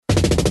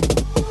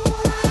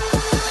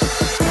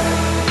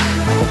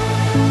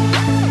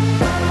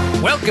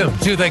Welcome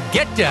to the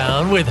Get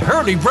Down with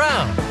Hurlie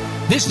Brown.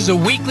 This is a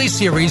weekly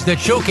series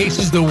that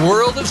showcases the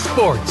world of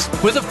sports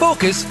with a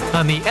focus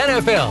on the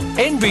NFL,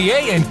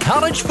 NBA, and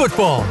college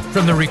football.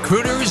 From the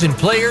recruiters and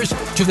players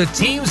to the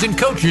teams and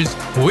coaches,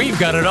 we've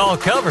got it all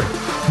covered.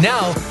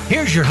 Now,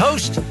 here's your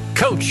host,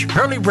 Coach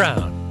Hurlie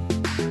Brown.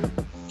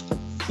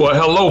 Well,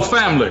 hello,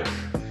 family.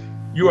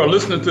 You are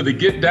listening to the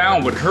Get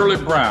Down with Hurlie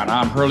Brown.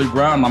 I'm Hurlie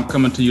Brown, and I'm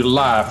coming to you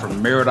live from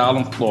Merritt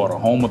Island, Florida,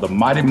 home of the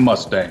Mighty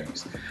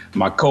Mustangs.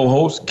 My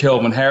co-host,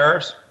 Kelvin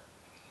Harris.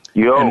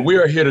 Yo. And we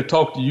are here to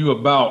talk to you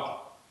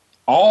about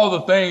all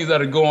the things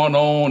that are going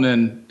on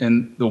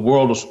in the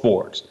world of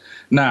sports.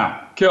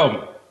 Now,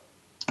 Kelvin,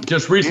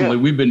 just recently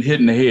we've been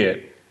hitting the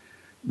head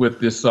with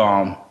this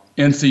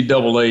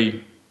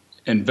NCAA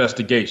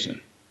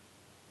investigation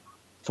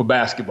for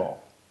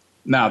basketball.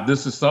 Now,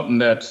 this is something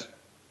that's,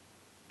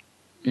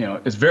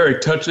 it's very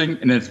touching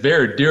and it's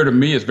very dear to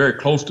me. It's very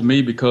close to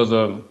me because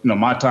of,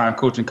 my time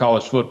coaching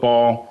college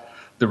football,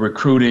 the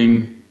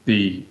recruiting,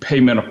 the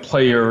payment of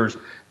players,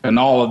 and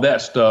all of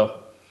that stuff.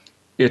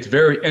 It's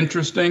very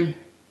interesting.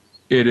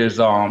 It is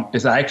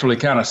it's actually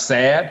kind of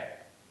sad,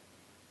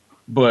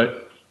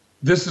 but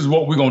this is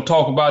what we're going to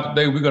talk about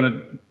today. We're going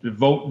to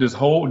devote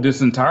this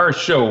entire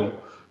show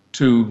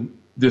to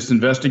this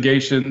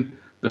investigation,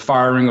 the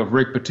firing of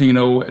Rick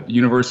Pitino at the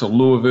University of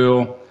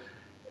Louisville,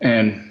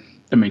 and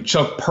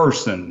Chuck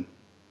Person,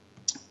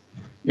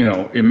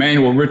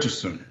 Emmanuel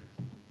Richardson,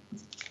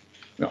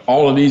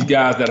 all of these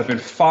guys that have been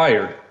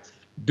fired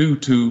due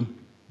to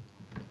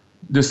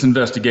this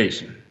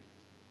investigation.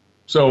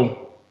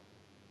 So,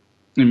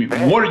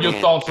 what are your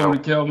thoughts on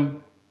it,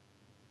 Kelvin?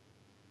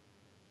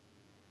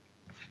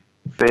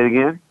 Say it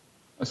again?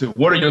 I said,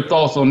 what are your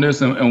thoughts on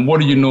this, and what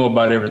do you know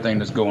about everything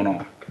that's going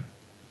on?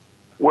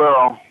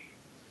 Well,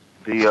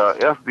 the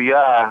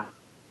FBI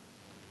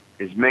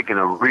is making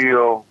a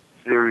real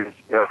serious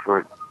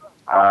effort.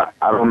 I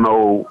don't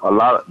know,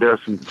 there are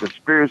some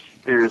conspiracy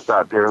theorists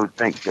out there who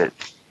think that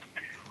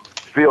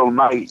Phil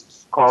Knight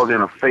called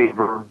in a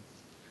favor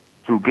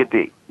to get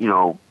the,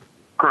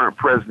 current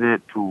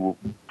president to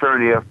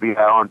turn the FBI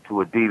on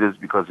to Adidas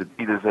because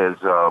Adidas has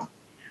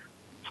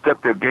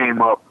stepped their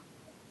game up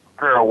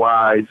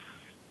apparel-wise,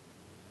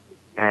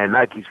 and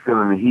Nike's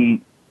feeling the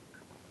heat.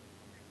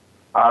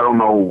 I don't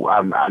know.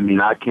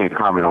 I can't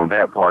comment on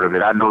that part of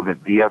it. I know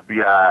that the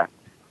FBI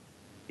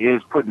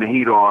is putting the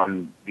heat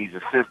on these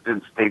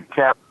assistants. They've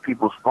tapped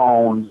people's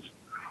phones.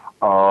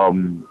 A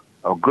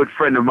good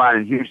friend of mine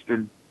in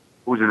Houston,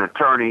 who's an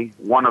attorney,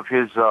 one of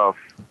his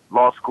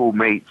law school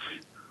mates,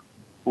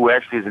 who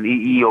actually is an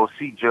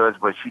EEOC judge,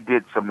 but she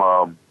did some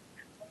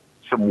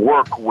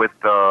work with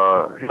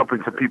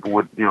helping some people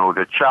with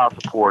their child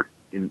support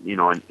in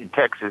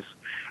Texas,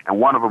 and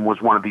one of them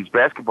was one of these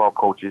basketball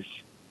coaches,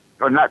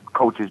 or not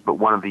coaches, but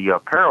one of the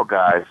apparel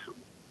guys,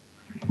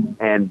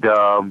 and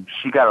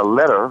she got a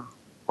letter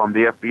from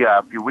the FBI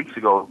a few weeks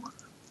ago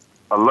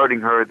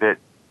alerting her that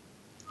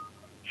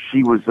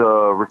she was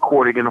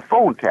recording in a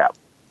phone tap.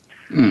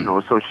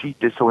 So she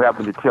just so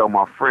happened to tell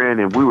my friend,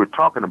 and we were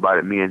talking about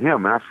it, me and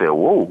him, and I said,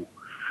 whoa.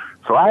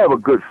 So I have a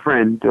good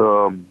friend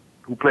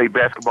who played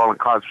basketball in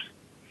college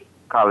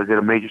at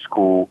a major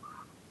school,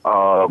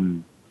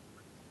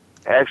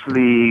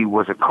 actually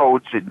was a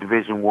coach at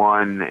Division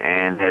I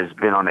and has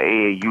been on the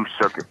AAU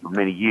circuit for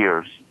many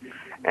years.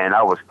 And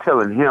I was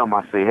telling him,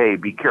 I say, hey,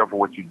 be careful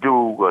what you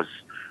do, because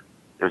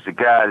there's a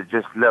guy that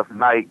just left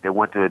Nike that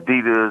went to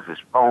Adidas, his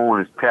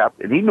phone is tapped,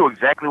 and he knew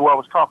exactly what I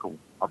was talking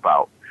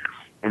about.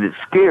 And it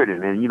scared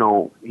him. And,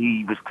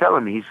 he was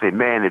telling me, he said,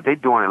 man, if they're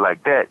doing it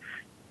like that,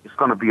 it's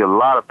going to be a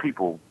lot of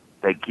people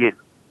that get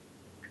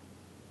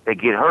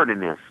hurt in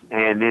this.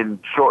 And then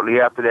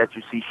shortly after that,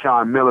 you see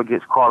Sean Miller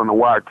gets caught on the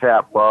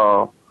wiretap,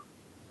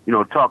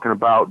 talking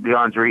about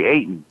DeAndre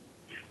Ayton.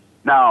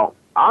 Now,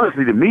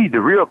 honestly, to me,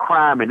 the real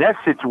crime in that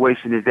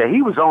situation is that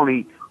he was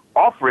only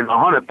offering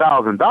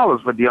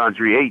 $100,000 for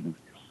DeAndre Ayton.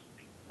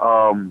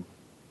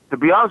 To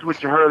be honest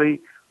with you,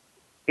 Hurlie,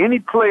 any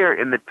player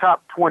in the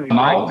top 20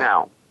 right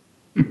now.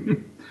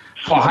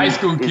 For a high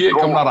school kid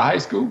coming out of high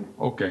school?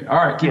 Okay. All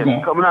right, keep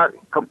going.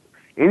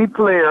 Any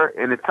player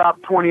in the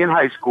top 20 in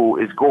high school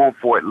is going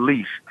for at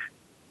least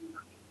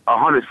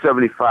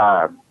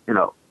 175,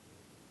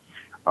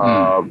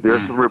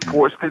 There's some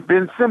reports that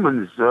Ben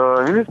Simmons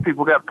and his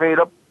people got paid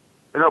up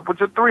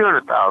upwards of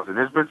 $300,000.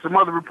 There's been some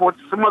other reports,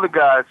 some other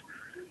guys,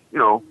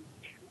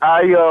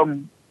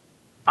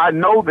 I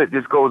know that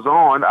this goes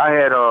on. I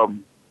had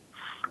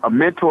a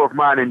mentor of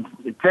mine in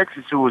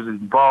Texas who was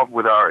involved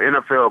with our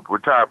NFL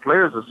Retired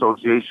Players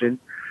Association.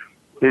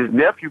 His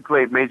nephew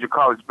played major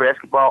college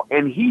basketball,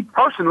 and he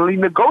personally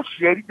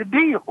negotiated the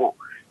deal.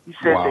 He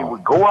said They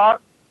would go out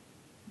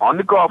on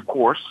the golf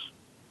course.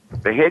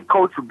 The head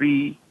coach would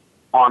be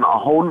on a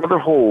whole nother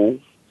hole,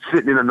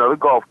 sitting in another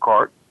golf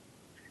cart,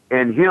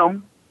 and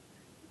him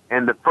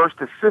and the first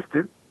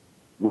assistant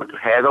would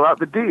haggle out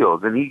the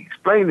deals. And he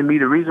explained to me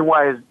the reason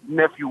why his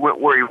nephew went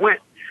where he went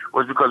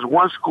was because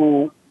one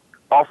school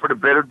offered a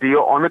better deal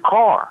on the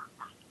car.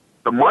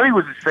 The money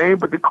was the same,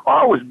 but the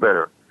car was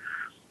better.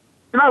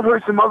 And I've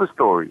heard some other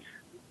stories.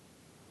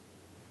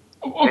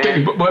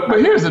 Okay, but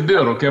here's the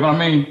deal, though, Kevin. I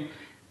mean,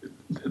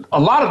 a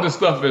lot of this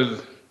stuff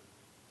is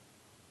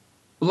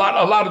a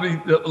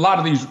lot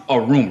of these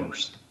are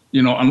rumors,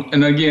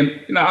 and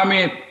again, I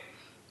mean,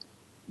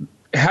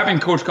 having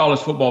coached college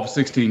football for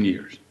 16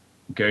 years,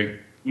 okay,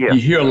 Yeah. you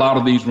hear a lot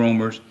of these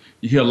rumors,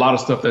 you hear a lot of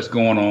stuff that's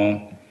going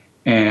on,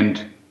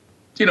 and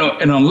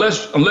and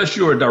unless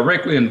you are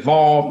directly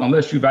involved,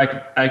 unless you've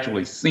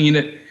actually seen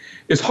it,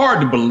 it's hard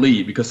to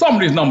believe because some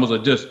of these numbers are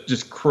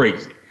just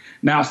crazy.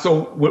 Now,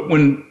 so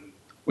when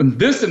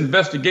this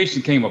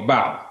investigation came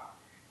about,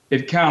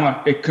 it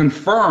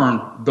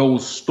confirmed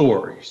those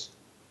stories.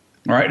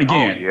 All right.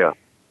 Again,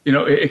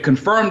 it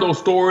confirmed those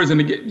stories, and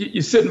again,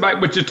 you're sitting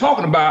back, but you're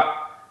talking about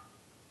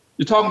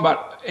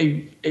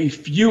a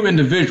few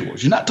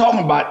individuals. You're not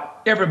talking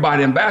about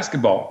everybody in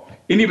basketball,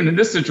 and even in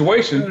this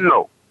situation,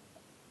 no.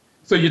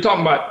 So you're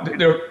talking about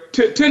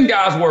 10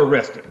 guys were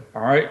arrested.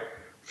 All right,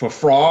 for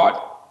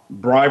fraud,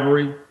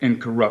 bribery,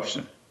 and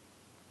corruption.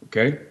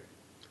 Okay,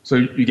 so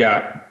you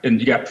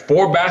got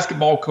 4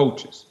 basketball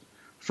coaches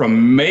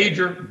from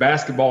major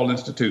basketball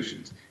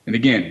institutions. And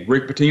again,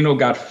 Rick Pitino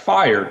got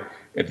fired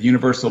at the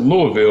University of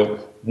Louisville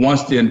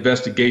once the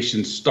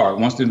investigation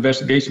started. Once the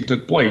investigation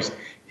took place,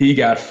 he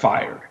got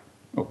fired,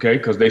 okay,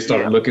 because they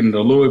started looking into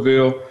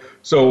Louisville.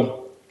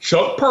 So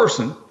Chuck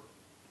Person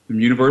from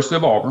the University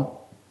of Auburn,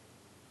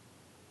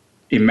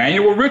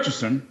 Emmanuel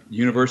Richardson,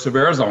 University of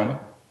Arizona,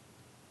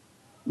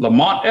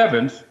 Lamont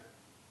Evans,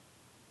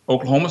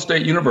 Oklahoma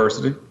State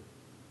University,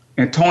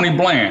 and Tony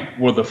Bland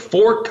were the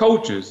 4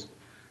 coaches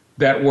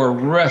that were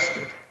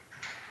arrested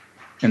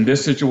in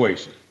this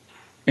situation,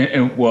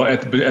 and well,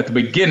 at the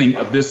beginning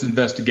of this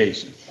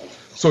investigation.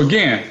 So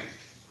again,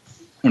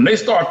 when they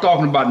start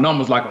talking about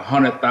numbers like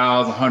 $100,000,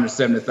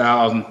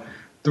 $170,000,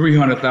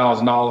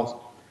 $300,000,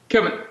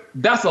 Kevin,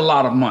 that's a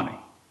lot of money.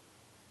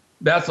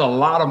 That's a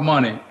lot of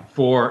money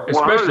for,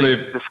 especially.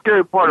 Well, the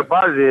scary part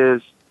about it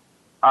is,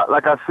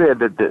 like I said,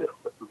 that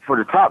for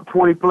the top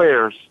 20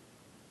 players,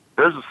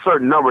 there's a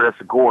certain number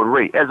that's a going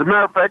rate. As a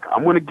matter of fact,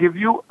 I'm going to give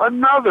you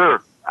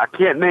another. I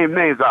can't name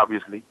names,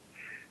 obviously.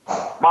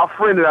 My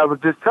friend that I was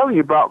just telling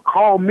you about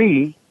called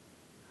me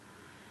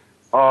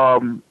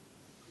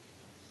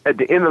at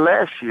the end of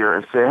last year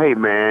and said, hey,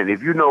 man,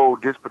 if you know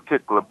this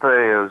particular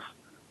player's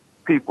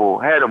people,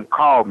 had him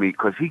call me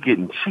because he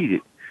getting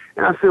cheated.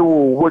 And I said,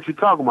 well, what you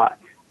talking about?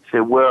 He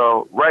said,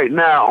 well, right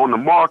now on the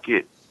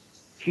market,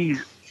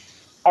 he's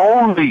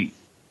only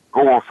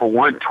going for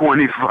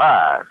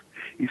 125.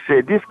 He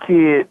said, this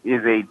kid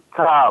is a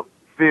top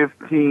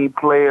 15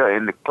 player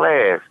in the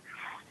class.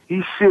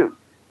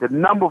 The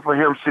number for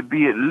him should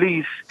be at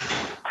least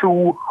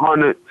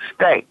 200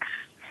 stacks.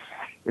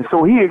 And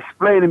so he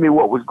explained to me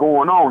what was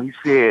going on. He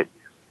said,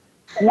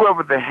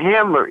 whoever the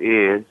handler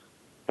is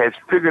has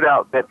figured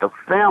out that the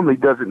family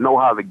doesn't know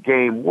how the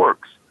game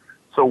works.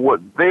 So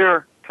what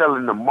they're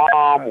telling the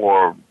mom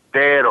or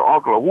dad or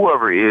uncle or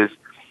whoever is,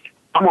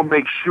 I'm going to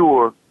make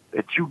sure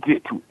that you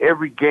get to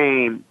every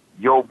game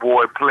your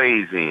boy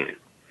plays in.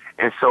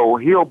 And so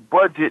he'll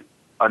budget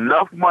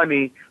enough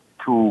money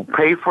to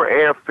pay for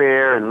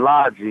airfare and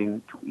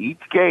lodging to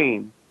each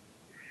game,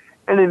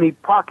 and then he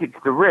pockets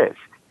the rest.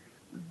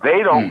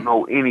 They don't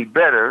know any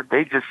better.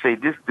 They just say,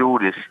 this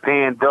dude is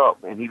stand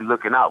up, and he's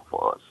looking out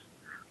for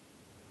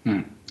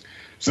us.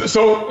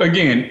 So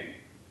again,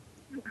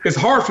 it's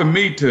hard for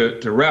me to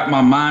wrap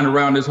my mind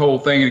around this whole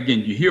thing. And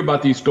again, you hear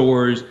about these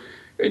stories,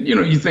 and,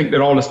 you think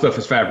that all this stuff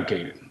is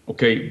fabricated,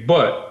 okay?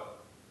 But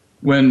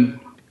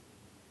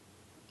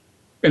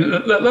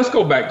let's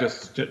go back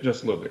just a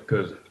little bit,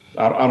 because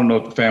I don't know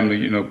if the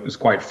family, is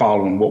quite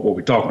following what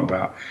we're talking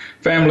about.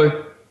 Family,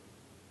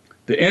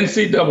 the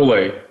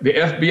NCAA, the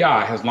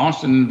FBI has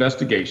launched an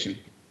investigation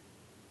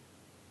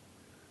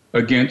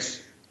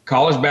against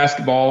college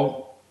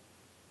basketball,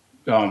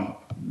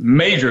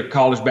 major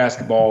college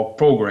basketball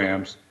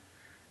programs.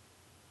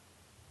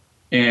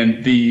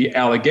 And the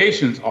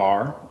allegations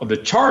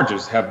the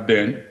charges have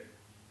been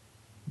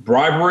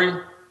bribery,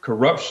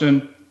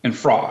 corruption, and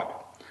fraud.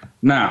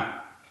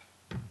 Now,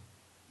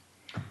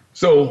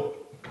 so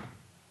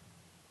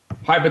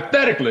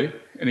hypothetically,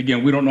 and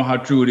again, we don't know how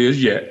true it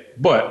is yet,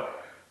 but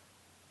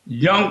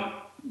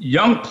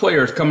young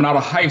players coming out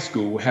of high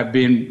school have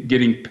been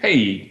getting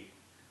paid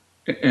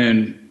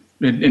in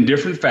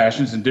different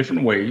fashions, in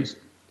different ways,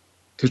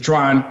 to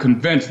try and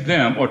convince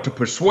them or to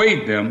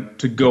persuade them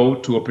to go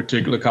to a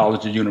particular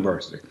college or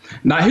university.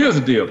 Now, here's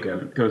the deal,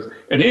 Kevin, because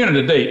at the end of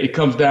the day, it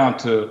comes down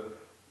to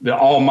the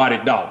almighty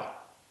dollar.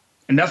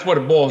 And that's what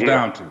it boils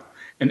down to.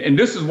 And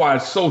this is why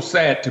it's so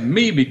sad to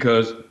me,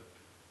 because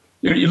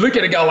you look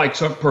at a guy like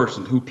Chuck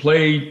Person, who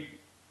played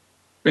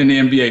in the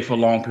NBA for a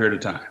long period of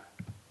time,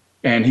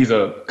 and he's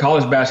a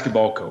college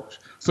basketball coach.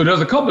 So there's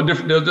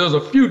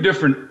a few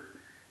different,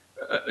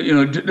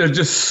 there's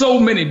just so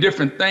many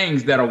different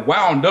things that are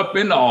wound up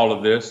into all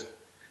of this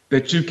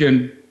that you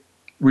can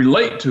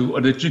relate to,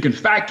 or that you can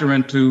factor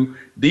into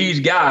these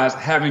guys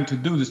having to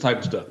do this type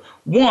of stuff.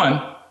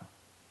 One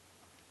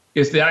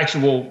is the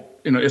actual,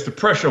 it's the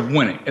pressure of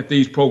winning at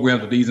these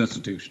programs or these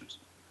institutions.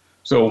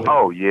 So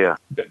oh yeah,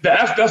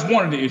 that's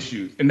one of the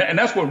issues, and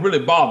that's what really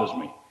bothers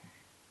me.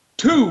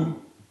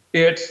 Two,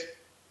 it's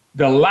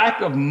the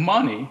lack of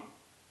money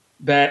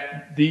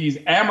that these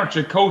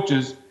amateur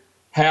coaches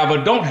have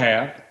or don't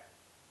have,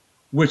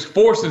 which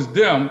forces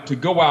them to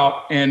go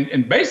out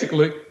and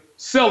basically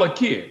sell a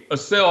kid or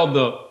sell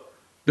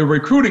the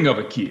recruiting of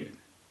a kid.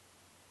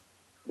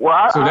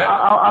 Well,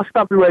 I'll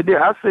stop you right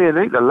there. I say it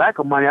ain't the lack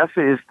of money. I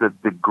say it's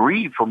the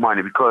greed for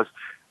money because,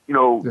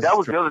 that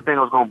was the other thing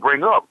I was going to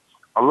bring up.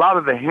 A lot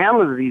of the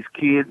handlers of these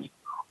kids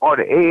are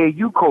the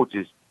AAU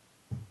coaches.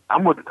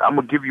 I'm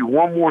gonna give you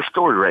one more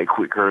story right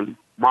quick, Hurlie.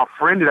 My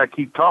friend that I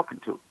keep talking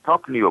to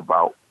you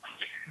about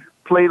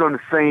played on the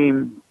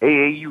same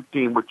AAU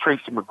team with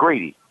Tracy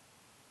McGrady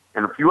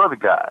and a few other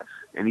guys.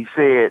 And he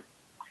said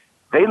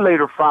they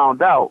later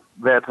found out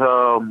that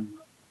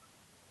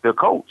the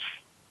coach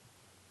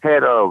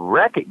had a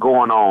racket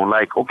going on.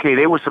 Like, okay,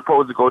 they were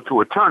supposed to go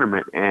to a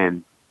tournament,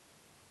 and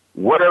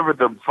whatever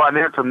the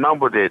financial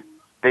number that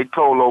they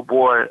told old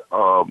boy,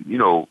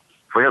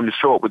 for him to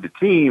show up with the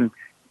team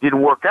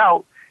didn't work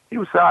out, he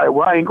would say, all right,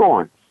 well, I ain't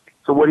going.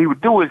 So what he would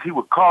do is he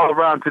would call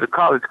around to the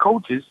college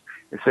coaches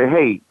and say,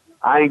 hey,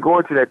 I ain't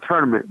going to that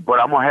tournament,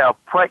 but I'm going to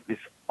have practice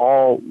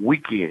all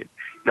weekend.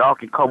 Y'all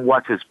can come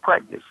watch us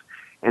practice.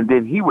 And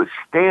then he would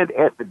stand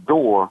at the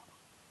door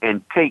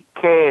and take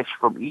cash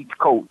from each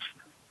coach.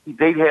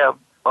 They'd have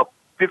up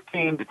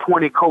 15 to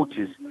 20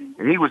 coaches,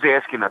 and he was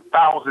asking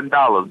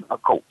 $1,000 a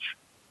coach.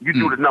 You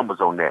do the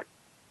numbers on that.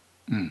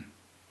 Mm.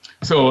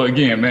 So,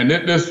 again, man,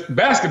 this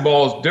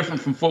basketball is different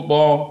from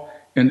football.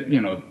 And,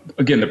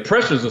 again, the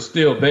pressures are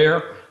still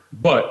there,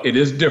 but it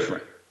is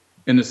different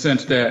in the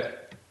sense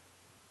that,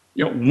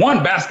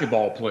 one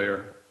basketball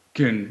player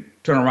can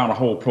turn around a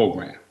whole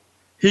program.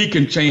 He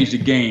can change the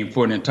game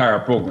for an entire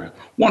program.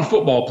 One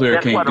football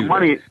player can't do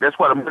that. That's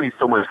why the money's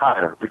so much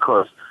higher,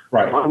 because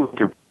money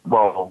can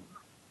ball.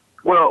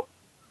 Well,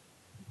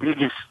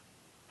 biggest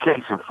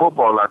case in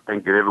football, I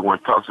think, that everyone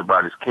talks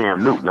about is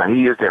Cam Newton. Now,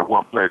 he is that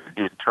one player that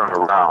did turn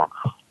around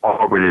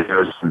Auburn.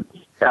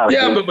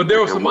 Yeah, but there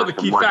were some other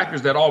key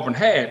factors that Auburn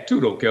had, too,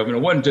 though, Kelvin. It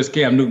wasn't just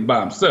Cam Newton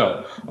by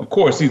himself. Of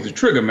course, he's the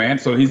trigger man,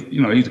 so he's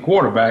a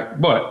quarterback.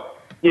 But,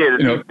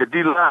 the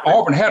D-line,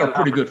 Auburn had a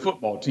pretty good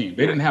football team.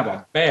 They didn't have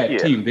a bad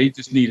team. They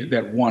just needed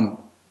that one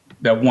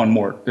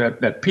more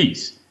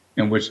piece,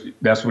 in which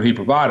that's what he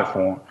provided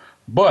for them.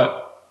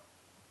 But,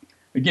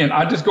 again,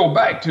 I just go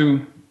back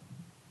to,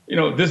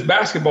 this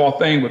basketball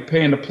thing with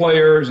paying the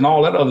players and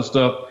all that other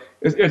stuff,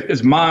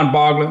 it's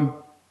mind-boggling.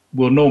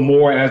 We'll know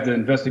more as the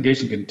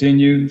investigation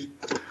continues.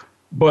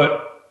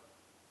 But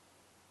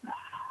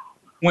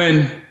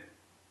when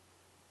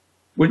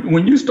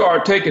you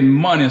start taking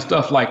money and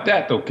stuff like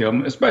that, though,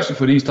 Kelvin, especially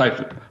for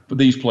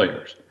these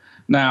players,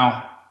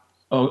 now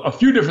a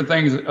few different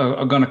things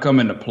are going to come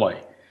into play.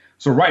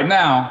 So right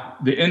now,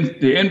 the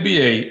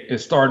NBA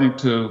is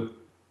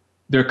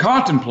they're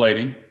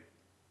contemplating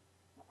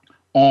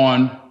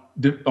on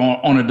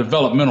a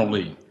developmental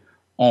league,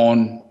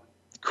 on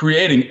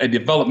creating a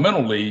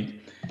developmental league.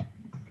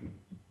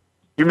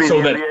 You mean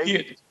so the that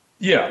NBA?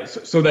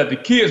 so that the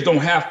kids don't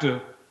have to.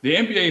 The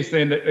NBA is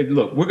saying that, hey,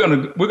 look, we're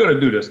gonna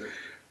do this.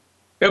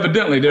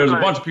 Evidently, there's a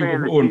bunch of people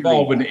who are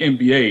involved in the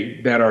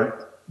NBA that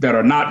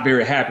are not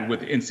very happy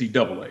with the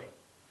NCAA,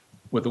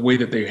 with the way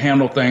that they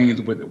handle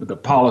things, with the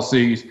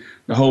policies,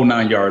 the whole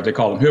 9 yards. They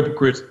call them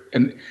hypocrites.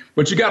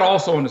 But you got to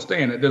also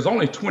understand that there's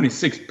only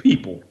 26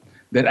 people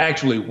that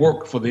actually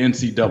work for the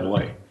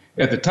NCAA.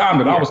 At the time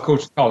that I was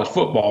coaching college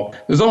football,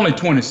 there's only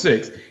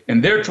 26,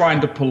 and they're trying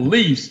to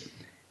police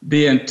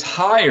the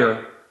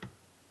entire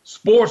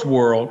sports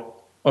world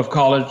of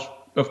college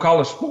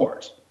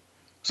sports.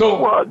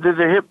 So,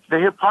 the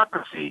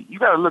hypocrisy. You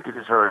got to look at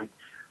this, Hurlie.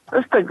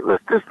 Let's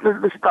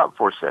stop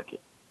for a second.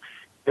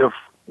 If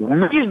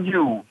me and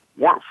you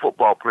weren't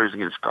football players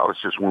against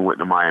scholarships when we went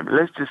to Miami,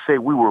 let's just say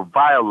we were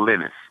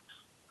violinists.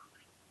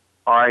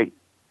 All right,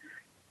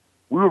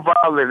 we were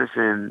violinists,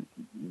 and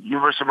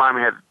University of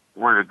Miami had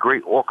one of the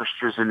great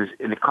orchestras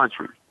in the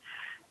country.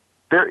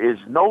 There is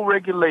no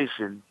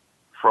regulation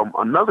from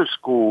another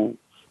school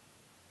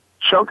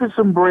chunking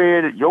some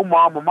bread at your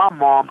mom or my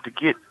mom to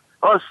get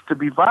us to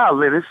be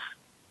violinists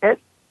at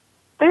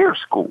their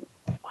school.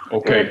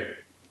 Okay.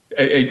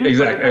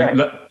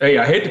 Exactly. Hey,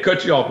 I hate to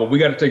cut you off, but we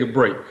got to take a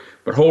break.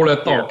 But hold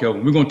that thought,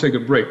 Kelvin. We're going to take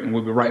a break, and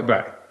we'll be right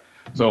back.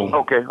 So,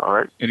 okay, all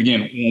right. And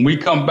again, when we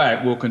come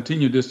back, we'll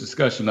continue this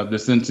discussion of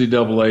this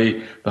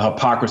NCAA, the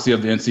hypocrisy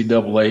of the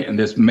NCAA, and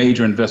this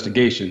major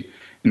investigation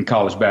in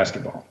college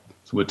basketball.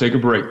 So we'll take a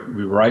break. We'll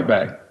be right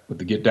back with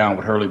the Get Down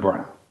with Hurlie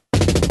Brown.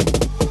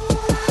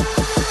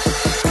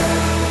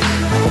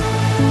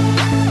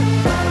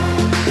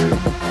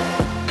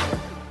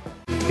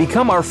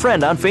 Become our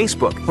friend on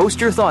Facebook. Post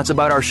your thoughts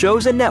about our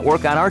shows and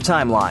network on our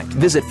timeline.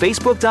 Visit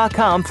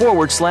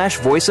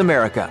facebook.com/Voice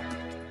America.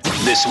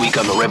 This week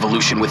on The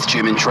Revolution with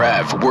Jim and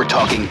Trav, we're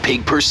talking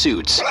pig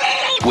pursuits.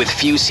 With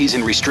few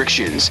season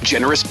restrictions,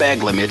 generous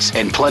bag limits,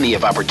 and plenty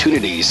of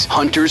opportunities,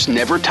 hunters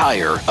never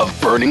tire of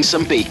burning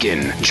some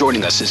bacon.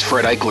 Joining us is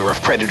Fred Eichler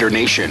of Predator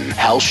Nation,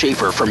 Hal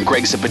Schaefer from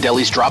Greg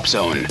Zapadelli's Drop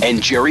Zone,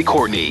 and Jerry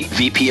Courtney,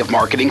 VP of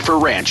Marketing for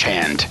Ranch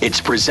Hand. It's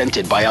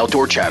presented by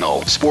Outdoor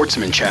Channel,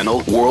 Sportsman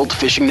Channel, World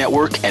Fishing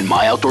Network, and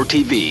My Outdoor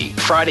TV.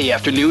 Friday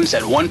afternoons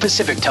at 1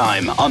 Pacific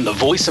Time on the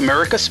Voice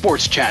America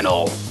Sports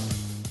Channel.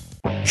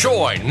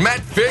 Join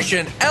Matt Fish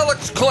and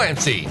Alex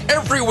Clancy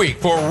every week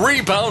for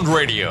Rebound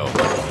Radio.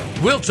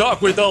 We'll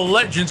talk with the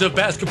legends of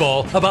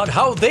basketball about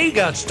how they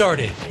got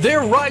started,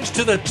 their rise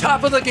to the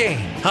top of the game,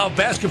 how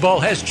basketball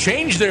has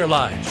changed their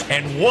lives,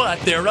 and what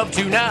they're up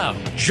to now.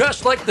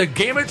 Just like the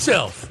game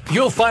itself,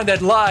 you'll find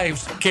that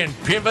lives can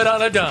pivot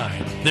on a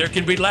dime. There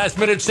can be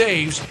last-minute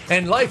saves,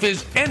 and life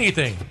is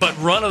anything but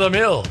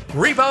run-of-the-mill.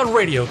 Rebound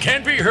Radio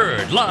can be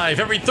heard live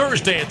every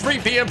Thursday at 3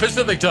 p.m.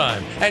 Pacific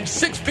Time and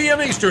 6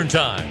 p.m. Eastern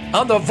Time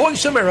on the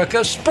Voice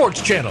America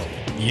Sports Channel.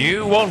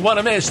 You won't want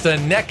to miss the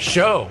next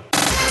show.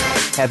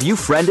 Have you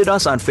friended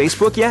us on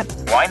Facebook yet?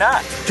 Why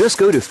not? Just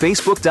go to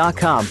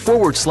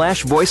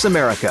facebook.com/Voice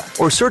America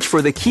or search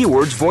for the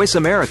keywords Voice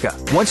America.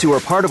 Once you are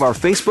part of our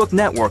Facebook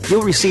network,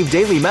 you'll receive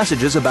daily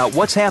messages about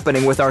what's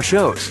happening with our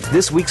shows,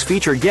 this week's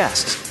featured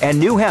guests, and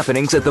new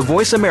happenings at the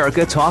Voice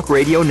America Talk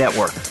Radio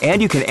Network. And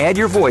you can add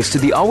your voice to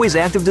the always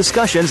active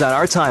discussions on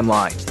our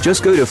timeline.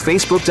 Just go to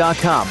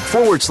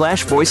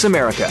facebook.com/Voice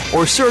America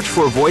or search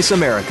for Voice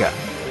America.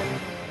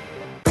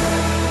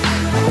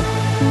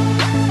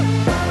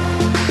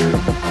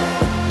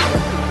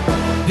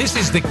 This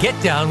is the Get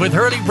Down with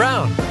Hurlie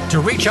Brown. To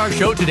reach our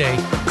show today,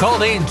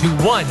 call in to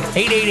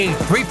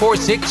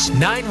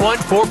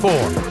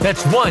 1-888-346-9144.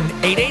 That's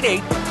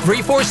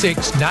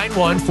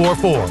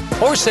 1-888-346-9144.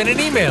 Or send an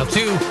email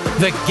to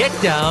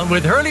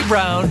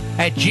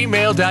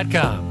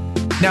thegetdownwithhurliebrown@gmail.com.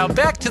 Now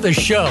back to the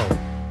show.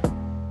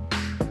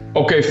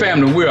 Okay,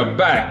 family, we are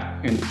back.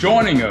 And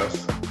joining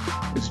us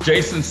is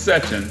Jason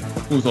Setchen,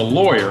 who's a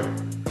lawyer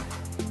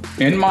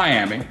in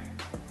Miami,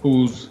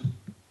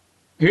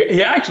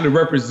 He actually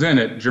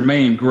represented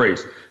Jermaine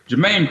Grace.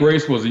 Jermaine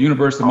Grace was a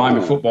University of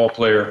Miami football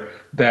player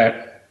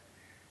that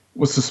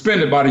was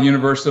suspended by the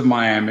University of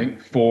Miami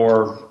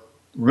for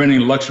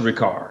renting luxury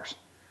cars.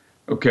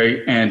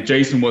 Okay, and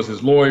Jason was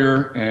his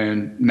lawyer,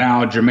 and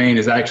now Jermaine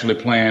is actually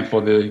playing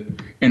for the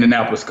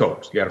Indianapolis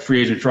Colts. He got a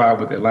free agent trial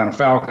with the Atlanta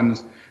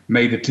Falcons,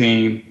 made the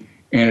team,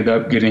 ended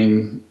up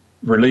getting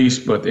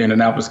released, but the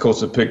Indianapolis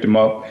Colts have picked him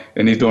up,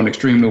 and he's doing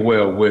extremely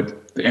well with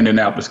the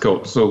Indianapolis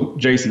Colts. So,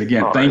 Jason,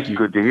 again, thank you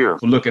good to hear.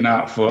 for looking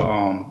out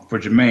for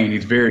Jermaine.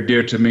 He's very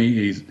dear to me.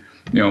 He's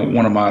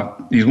one of my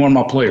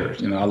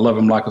players. I love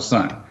him like a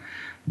son.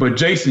 But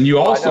Jason, you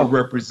also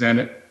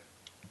represented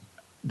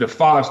the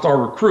 5-star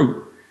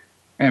recruit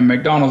and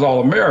McDonald's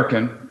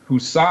All-American who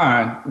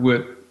signed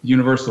with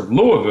University of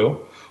Louisville,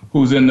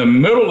 who's in the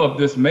middle of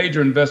this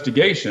major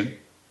investigation,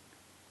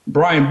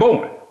 Brian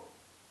Bowen.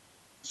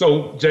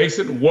 So,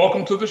 Jason,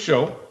 welcome to the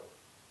show.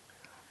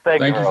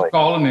 Thank you for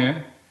calling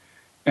in.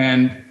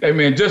 And, I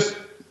mean, just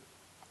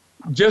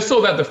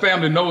so that the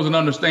family knows and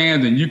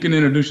understands, and you can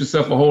introduce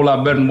yourself a whole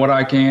lot better than what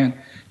I can.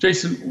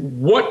 Jason,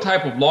 what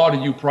type of law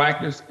do you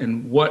practice,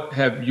 and what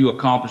have you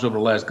accomplished over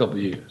the last couple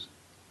of years?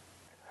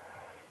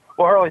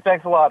 Well, Hurlie,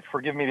 thanks a lot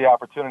for giving me the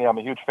opportunity. I'm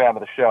a huge fan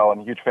of the show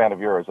and a huge fan of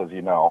yours, as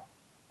you know.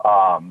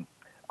 I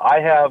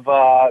have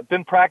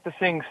been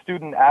practicing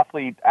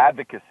student-athlete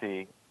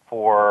advocacy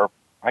for,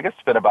 I guess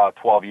it's been about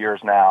 12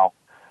 years now,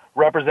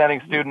 representing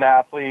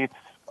student-athletes,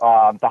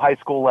 the high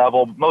school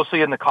level,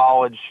 mostly in the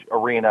college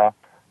arena,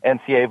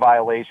 NCAA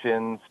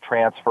violations,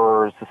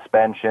 transfers,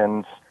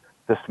 suspensions,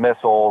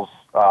 dismissals,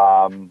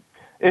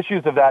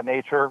 issues of that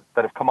nature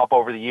that have come up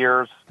over the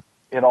years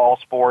in all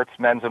sports,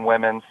 men's and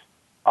women's,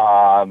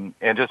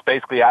 and just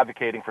basically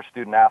advocating for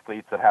student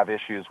athletes that have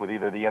issues with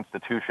either the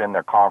institution,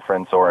 their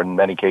conference, or in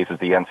many cases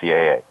the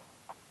NCAA.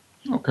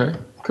 Okay,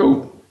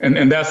 cool.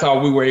 And that's how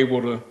we were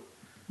able to,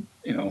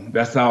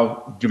 that's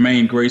how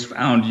Jermaine Grace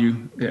found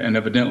you, and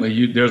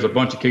evidently there's a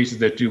bunch of cases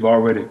that you've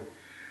already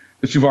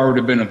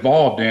been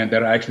involved in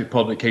that are actually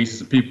public cases,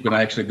 and people can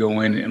actually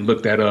go in and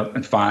look that up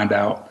and find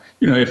out.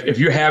 If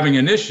you're having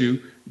an issue,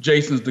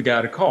 Jason's the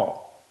guy to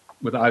call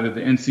with either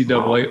the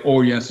NCAA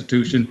or your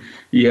institution.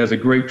 He has a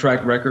great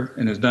track record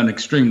and has done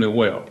extremely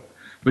well.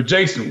 But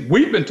Jason,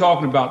 we've been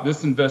talking about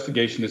this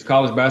investigation, this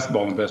college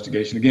basketball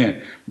investigation.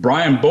 Again,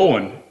 Brian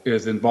Bowen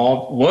was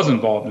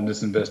involved in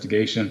this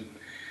investigation.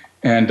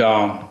 And,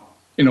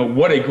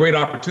 what a great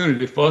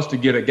opportunity for us to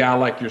get a guy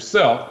like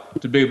yourself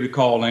to be able to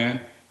call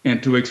in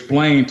and to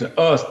explain to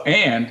us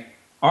and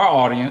our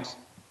audience,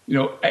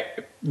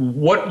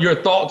 what your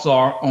thoughts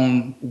are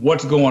on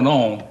what's going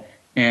on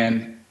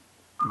and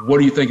what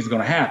do you think is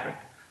going to happen.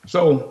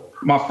 So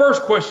my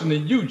first question to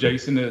you,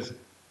 Jason, is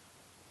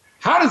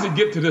how does it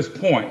get to this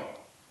point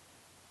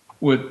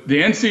with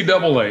the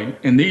NCAA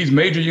and these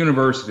major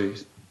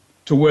universities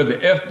to where the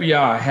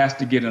FBI has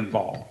to get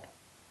involved?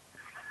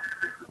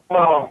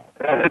 Well,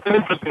 it's an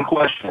interesting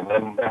question,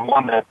 and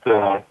one that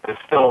is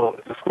still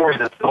story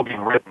that's still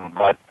being written,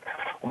 but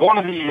one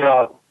of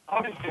the,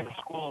 obviously the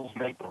schools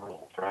make the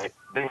rules, right?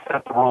 They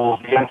set the rules.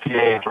 The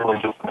NCAA is really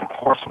just an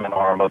enforcement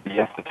arm of the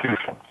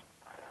institutions.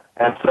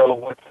 And so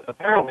what's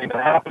apparently been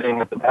happening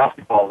at the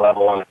basketball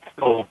level, and it's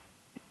still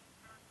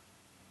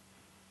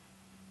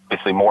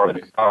obviously more of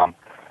it to come,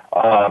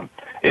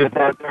 is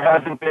that there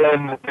hasn't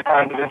been the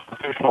kind of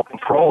institutional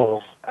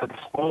controls at the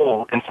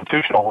school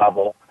institutional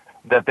level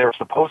that they're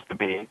supposed to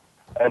be.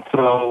 And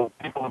so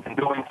people have been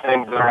doing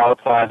things that are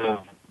outside of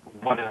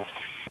what is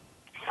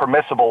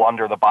permissible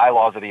under the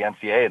bylaws of the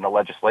NCAA and the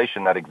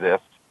legislation that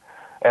exists.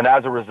 And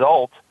as a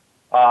result,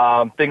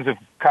 things have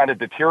kind of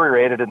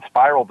deteriorated and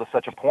spiraled to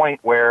such a point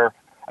where,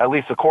 at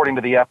least according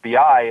to the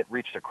FBI, it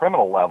reached a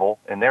criminal level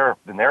in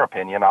their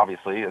opinion,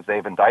 obviously, as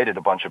they've indicted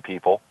a bunch of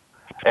people.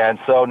 And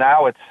so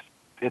now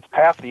it's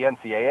past the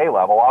NCAA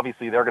level.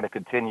 Obviously, they're going to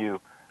continue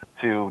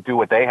to do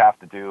what they have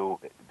to do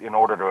in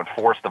order to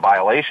enforce the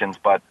violations,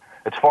 but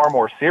it's far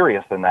more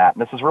serious than that.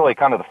 And this is really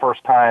kind of the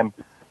first time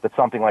that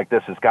something like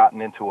this has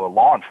gotten into a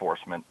law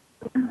enforcement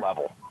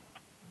level.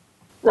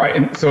 Right,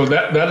 and so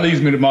that leads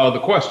me to my other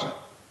question.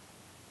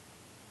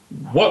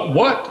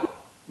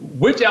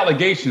 Which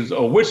allegations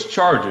or which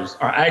charges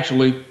are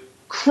actually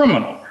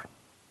criminal?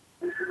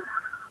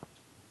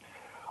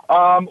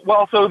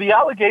 Well, so the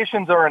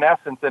allegations are, in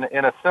essence,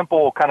 in a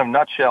simple kind of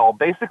nutshell,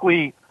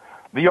 basically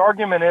the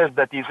argument is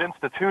that these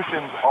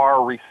institutions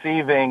are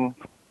receiving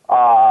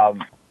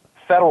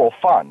federal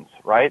funds,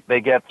 right? They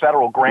get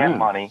federal grant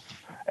money,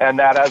 and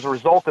that as a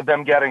result of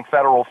them getting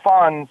federal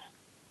funds,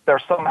 there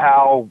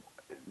somehow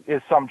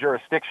is some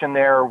jurisdiction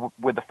there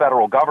with the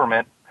federal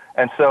government.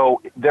 And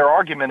so their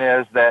argument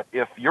is that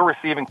if you're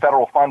receiving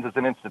federal funds as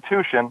an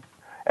institution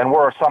and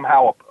we're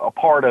somehow a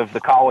part of the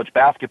college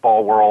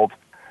basketball world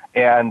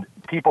and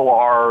people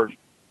are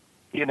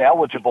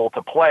ineligible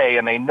to play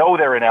and they know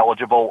they're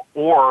ineligible,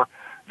 or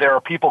there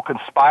are people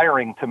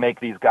conspiring to make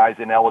these guys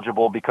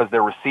ineligible because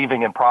they're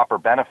receiving improper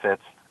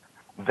benefits,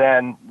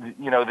 then,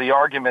 the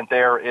argument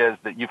there is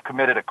that you've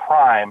committed a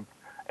crime.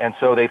 And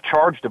so they've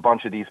charged a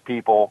bunch of these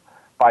people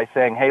by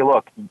saying, hey,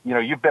 look,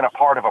 you've been a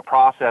part of a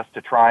process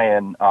to try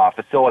and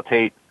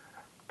facilitate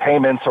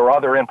payments or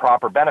other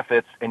improper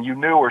benefits, and you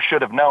knew or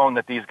should have known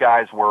that these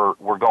guys were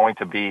going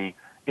to be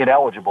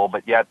ineligible,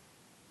 but yet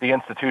the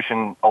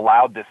institution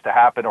allowed this to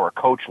happen, or a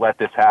coach let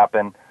this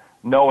happen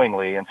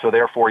knowingly, and so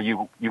therefore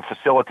you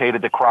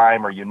facilitated the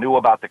crime, or you knew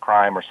about the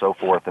crime, or so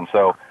forth. And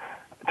so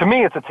to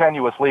me, it's a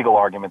tenuous legal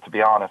argument, to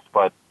be honest,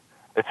 but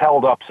it's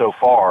held up so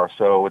far,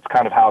 so it's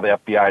kind of how the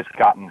FBI has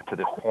gotten to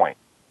this point.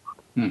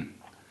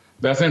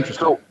 That's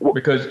interesting.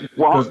 Because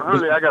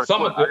Hurlie, I got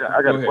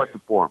a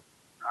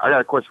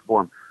question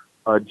for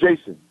him.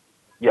 Jason,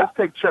 let's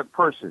take Chuck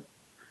Person.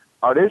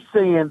 Are they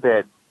saying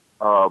that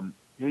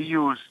he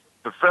used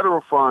the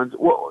federal funds?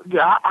 Well,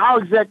 yeah. How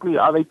exactly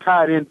are they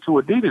tied into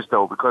Adidas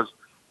though? Because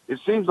it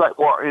seems like,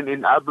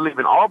 and I believe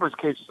in Auburn's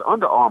case, it's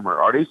Under Armour.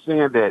 Are they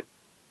saying that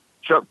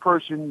Chuck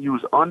Person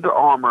used Under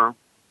Armour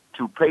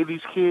to pay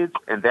these kids,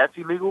 and that's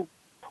illegal?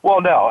 Well,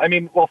 no. I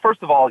mean,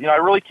 first of all, I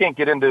really can't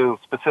get into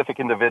specific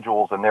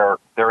individuals and their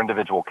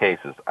individual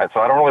cases. So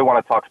I don't really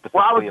want to talk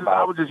specifically about.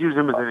 I would just use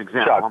him as an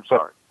example. Chuck, I'm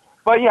sorry.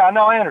 But yeah,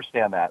 no, I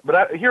understand that.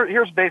 But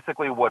here's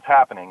basically what's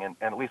happening, and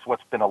at least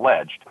what's been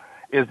alleged,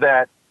 is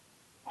that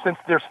since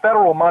there's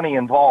federal money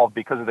involved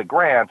because of the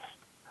grants,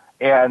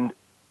 and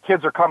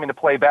kids are coming to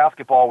play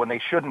basketball when they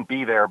shouldn't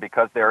be there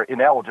because they're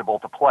ineligible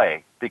to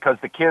play, because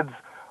the kids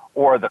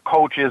or the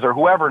coaches or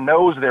whoever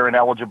knows they're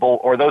ineligible,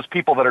 or those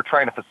people that are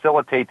trying to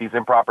facilitate these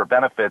improper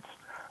benefits,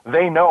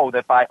 they know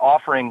that by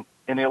offering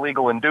an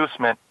illegal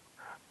inducement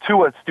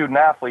to a student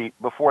athlete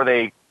before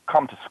they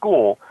come to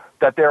school,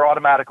 that they're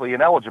automatically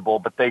ineligible,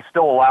 but they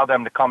still allow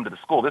them to come to the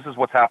school. This is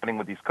what's happening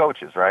with these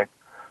coaches, right?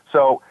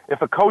 So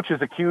if a coach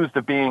is accused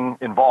of being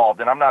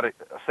involved, and I'm not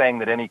saying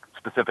that any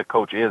specific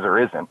coach is or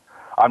isn't,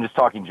 I'm just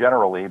talking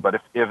generally, but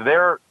if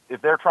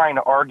they're trying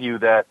to argue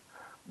that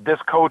this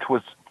coach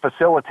was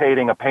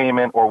facilitating a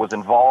payment or was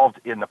involved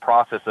in the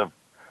process of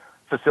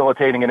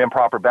facilitating an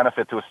improper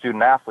benefit to a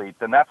student athlete,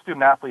 then that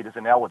student athlete is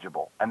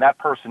ineligible, and that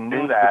person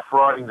knew that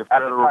at the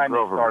time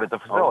they started to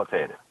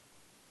facilitate it.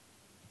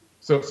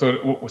 So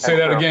say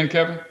that again,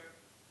 Kevin.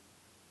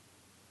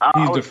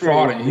 He's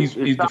defrauding. He's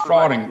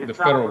defrauding the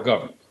federal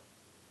government.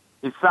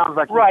 It sounds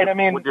like right. I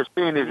mean, what you're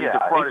saying is he's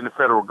defrauding the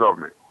federal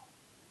government.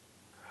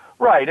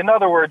 Right. In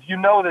other words, you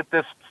know that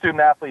this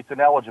student athlete's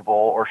ineligible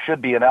or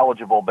should be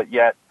ineligible, but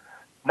yet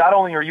not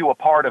only are you a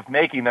part of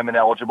making them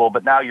ineligible,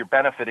 but now you're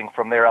benefiting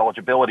from their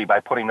eligibility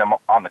by putting them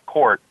on the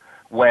court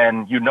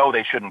when you know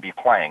they shouldn't be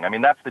playing. I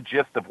mean, that's the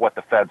gist of what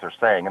the feds are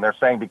saying. And they're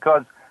saying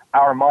because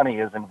our money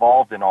is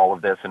involved in all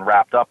of this and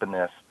wrapped up in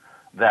this,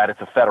 that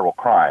it's a federal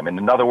crime. And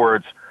in other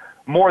words,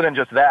 more than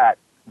just that,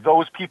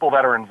 those people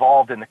that are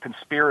involved in the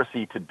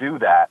conspiracy to do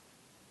that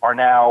are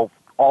now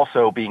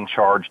also being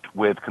charged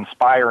with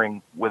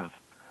conspiring with,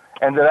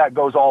 and that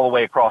goes all the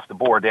way across the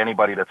board to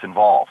anybody that's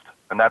involved.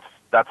 And that's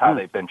how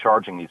they've been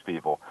charging these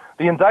people.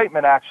 The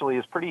indictment actually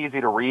is pretty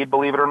easy to read,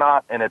 believe it or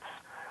not, and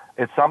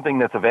it's something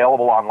that's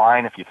available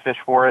online if you fish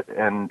for it,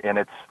 and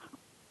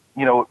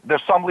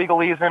there's some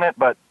legalese in it,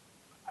 but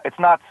it's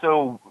not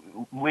so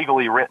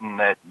legally written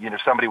that,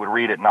 somebody would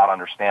read it and not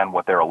understand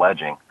what they're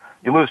alleging.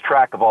 You lose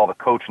track of all the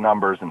coach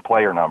numbers and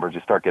player numbers. You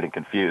start getting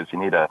confused. You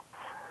need to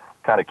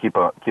kind of keep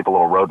a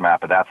little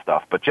roadmap of that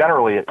stuff. But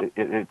generally,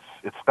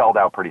 it's spelled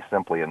out pretty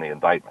simply in the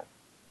indictment.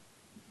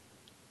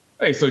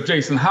 Hey, so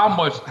Jason, how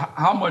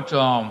much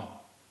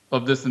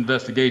of this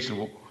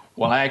investigation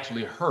will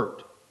actually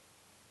hurt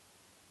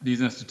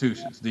these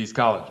institutions, these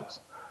colleges?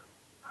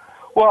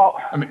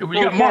 Well, I mean,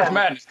 we got March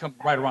Madness coming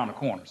right around the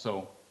corner,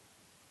 so.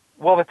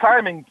 Well, the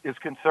timing is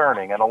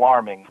concerning and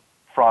alarming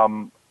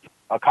from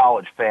a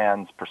college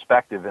fan's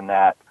perspective in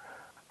that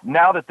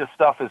now that this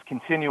stuff is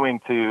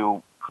continuing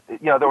to,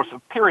 there was a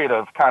period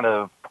of kind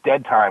of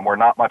dead time where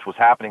not much was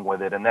happening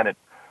with it, and then it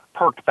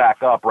perked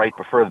back up right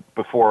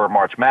before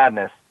March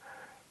Madness.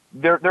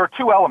 There are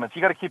two elements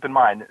you got to keep in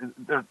mind.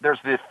 There's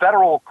the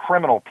federal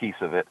criminal piece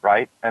of it,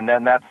 right? And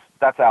then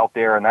that's out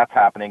there and that's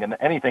happening, and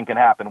anything can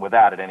happen with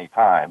that at any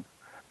time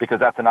because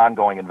that's an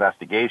ongoing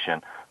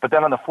investigation. But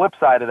then on the flip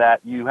side of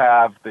that, you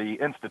have the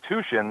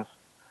institutions,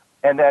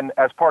 and then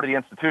as part of the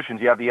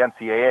institutions, you have the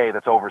NCAA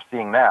that's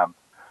overseeing them.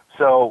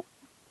 So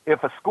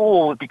if a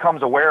school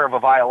becomes aware of a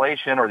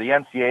violation or the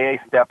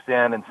NCAA steps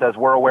in and says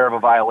we're aware of a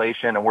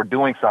violation and we're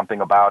doing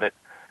something about it,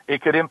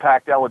 it could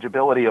impact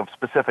eligibility of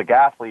specific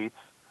athletes.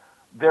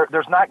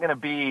 There's not going to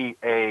be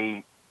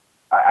I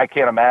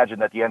can't imagine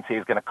that the NCAA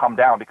is going to come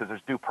down because there's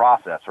due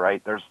process,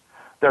 right?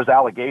 There's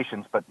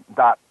allegations, but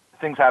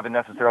things haven't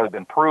necessarily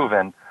been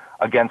proven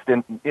against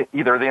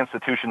either the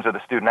institutions or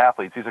the student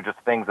athletes. These are just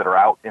things that are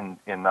out in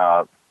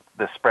the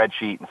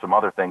spreadsheet and some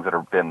other things that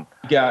have been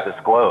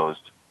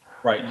disclosed.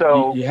 Right.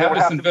 So you have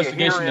this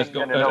investigation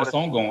that's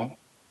ongoing.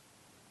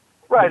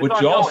 Right. But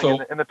it's you ongoing,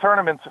 also, and the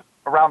tournament's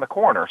around the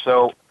corner.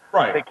 So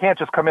they can't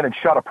just come in and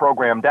shut a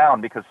program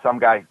down because some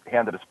guy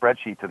handed a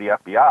spreadsheet to the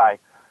FBI.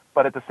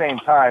 But at the same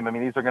time, I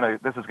mean,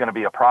 this is going to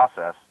be a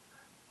process.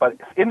 But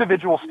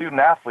individual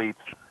student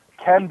athletes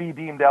can be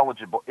deemed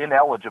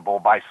ineligible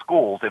by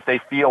schools if they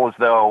feel as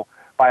though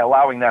by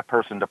allowing that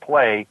person to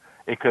play,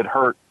 it could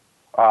hurt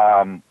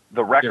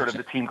the record of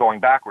the team going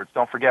backwards.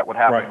 Don't forget what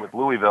happened with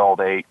Louisville.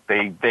 They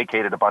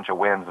vacated a bunch of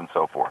wins and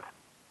so forth.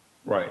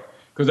 Right.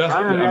 Because that's,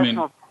 I mean,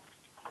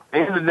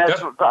 and the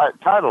national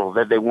title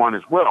that they won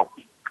as well.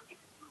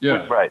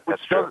 Yeah. Right.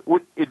 That's true.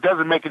 It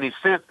doesn't make any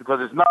sense because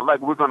it's not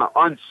like we're going to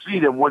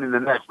unseat them winning the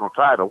national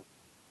title.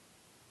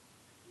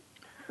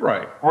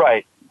 Right.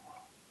 Right.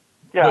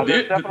 Yeah, but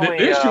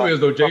the issue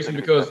is, though, Jason,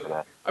 because,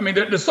 I mean,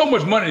 there's so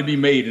much money to be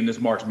made in this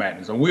March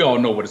Madness, and we all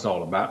know what it's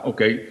all about,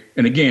 okay?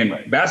 And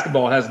again,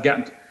 basketball has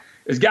gotten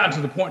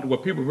to the point where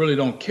people really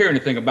don't care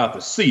anything about the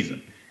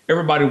season.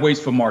 Everybody waits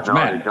for March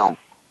Madness. They don't. You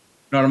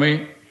know what I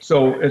mean?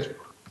 So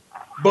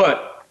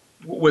but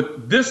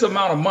with this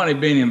amount of money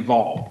being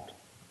involved,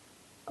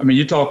 I mean,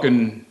 you're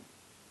talking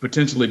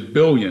potentially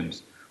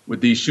billions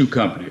with these shoe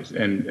companies,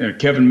 and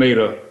Kevin made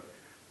a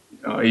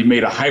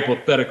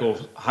hypothetical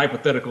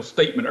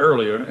statement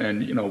earlier,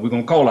 and we're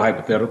gonna call it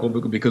hypothetical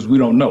because we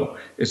don't know.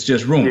 It's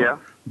just rumor. Yeah.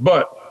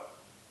 But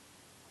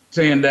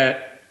saying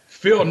that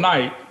Phil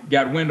Knight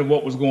got wind of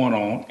what was going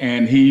on,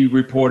 and he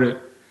reported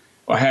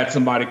or had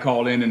somebody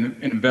call in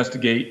and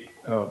investigate,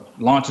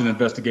 launch an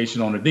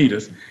investigation on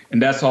Adidas,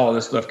 and that's all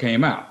this stuff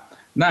came out.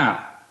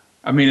 Now,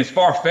 I mean, it's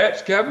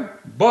far-fetched, Kevin,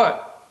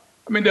 but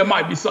I mean there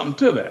might be something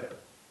to that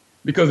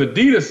because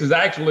Adidas is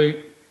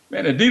actually.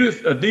 Man,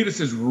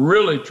 Adidas is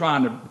really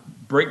trying to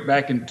break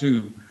back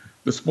into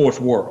the sports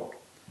world.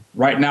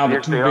 Right now, the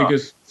two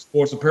biggest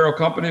sports apparel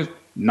companies,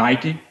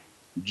 Nike,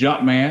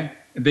 Jumpman,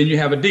 and then you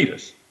have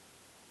Adidas.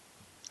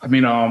 I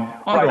mean,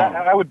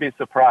 I would be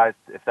surprised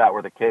if that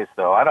were the case,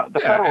 though. The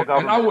federal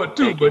government. And I would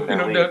too, but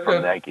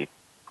from Nike.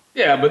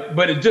 Yeah,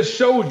 but it just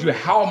shows you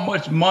how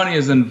much money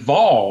is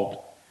involved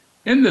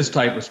in this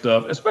type of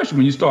stuff, especially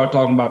when you start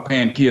talking about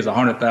paying kids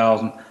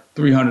 $100,000.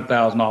 $300,000,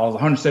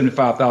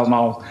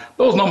 $175,000.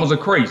 Those numbers are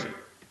crazy.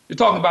 You're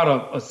talking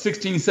about a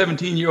 16,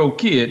 17-year-old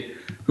kid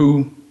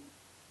who,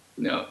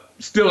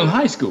 still in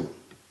high school,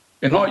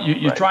 and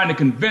you're trying to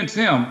convince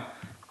him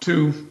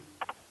you're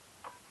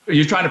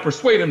trying to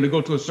persuade him to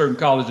go to a certain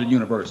college or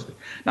university.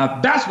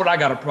 Now that's what I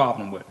got a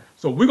problem with.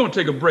 So we're going to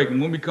take a break,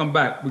 and when we come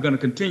back, we're going to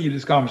continue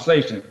this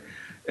conversation,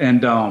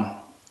 and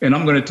I'm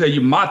going to tell you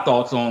my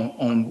thoughts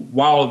on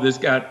why all of this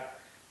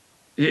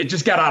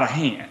just got out of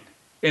hand.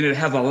 And it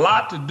has a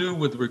lot to do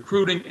with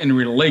recruiting and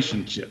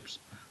relationships.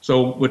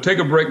 So we'll take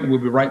a break and we'll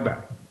be right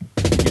back.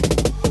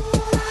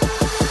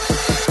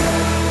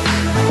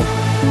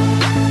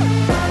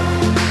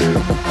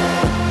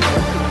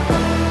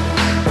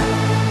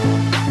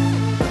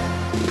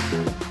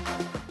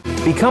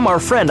 Become our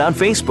friend on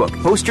Facebook.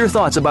 Post your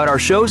thoughts about our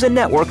shows and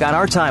network on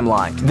our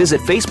timeline. Visit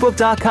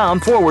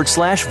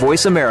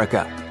facebook.com/Voice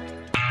America.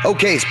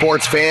 Okay,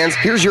 sports fans,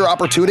 here's your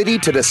opportunity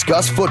to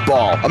discuss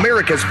football,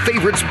 America's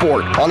favorite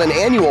sport. On an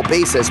annual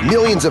basis,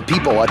 millions of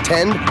people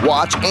attend,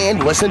 watch,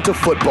 and listen to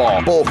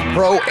football, both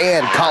pro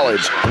and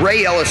college.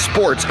 Ray Ellis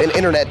Sports, an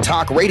internet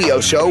talk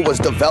radio show, was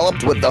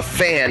developed with the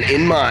fan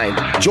in mind.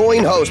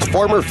 Join host,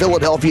 former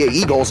Philadelphia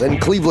Eagles and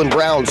Cleveland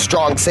Browns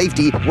strong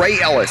safety Ray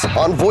Ellis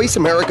on Voice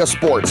America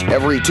Sports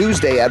every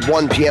Tuesday at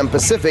 1 p.m.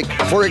 Pacific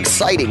for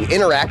exciting,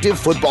 interactive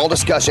football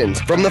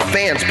discussions from the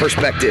fans'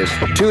 perspective.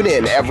 Tune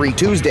in every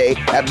Tuesday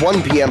at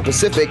 1 p.m.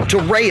 Pacific to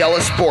Ray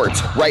Ellis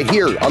Sports right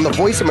here on the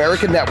Voice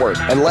America Network,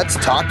 and let's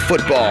talk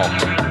football.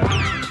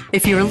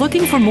 If you're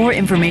looking for more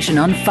information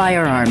on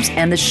firearms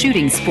and the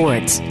shooting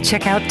sports,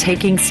 check out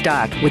Taking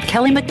Stock with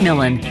Kelly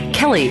McMillan.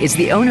 Kelly is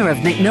the owner of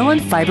McMillan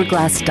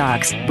Fiberglass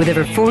Stocks with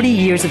over 40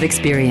 years of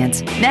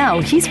experience.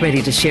 Now he's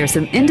ready to share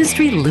some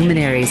industry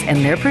luminaries and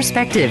their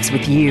perspectives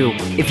with you.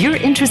 If you're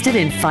interested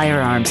in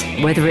firearms,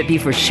 whether it be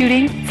for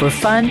shooting, for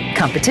fun,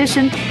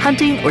 competition,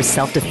 hunting, or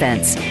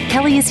self-defense,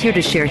 Kelly is here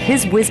to share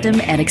his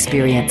wisdom and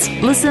experience.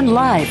 Listen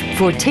live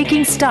for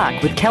Taking Stock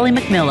with Kelly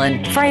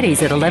McMillan,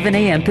 Fridays at 11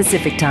 a.m.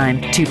 Pacific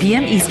Time, 2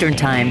 p.m. Eastern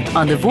Time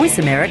on the Voice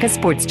America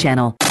Sports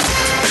Channel.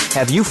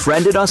 Have you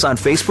friended us on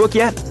Facebook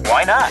yet?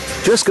 Why not?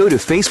 Just go to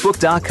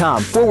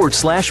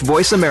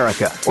facebook.com/Voice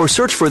America or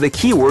search for the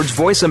keywords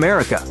Voice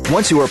America.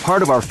 Once you are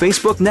part of our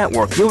Facebook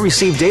network, you'll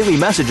receive daily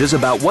messages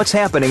about what's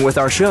happening with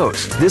our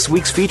shows, this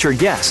week's featured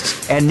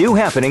guests, and new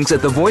happenings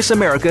at the Voice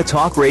America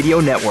Talk Radio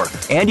Network.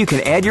 And you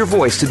can add your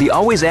voice to the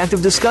always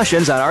active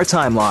discussions on our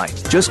timeline.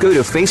 Just go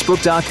to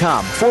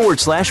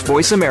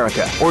facebook.com/Voice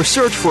America or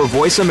search for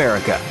Voice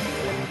America.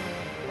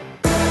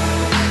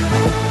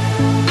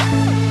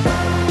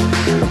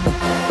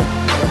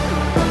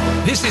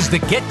 This is the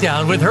Get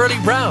Down with Hurlie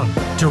Brown.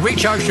 To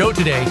reach our show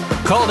today,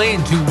 call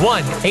in to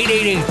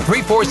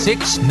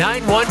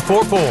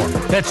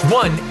 1-888-346-9144. That's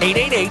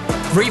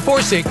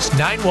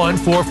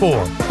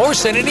 1-888-346-9144. Or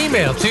send an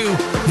email to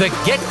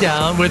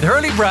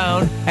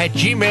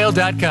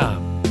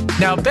thegetdownwithhurliebrown@gmail.com.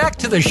 Now back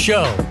to the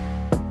show.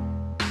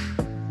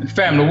 And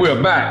family,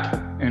 we're back.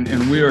 And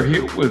we are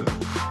here with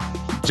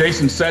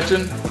Jason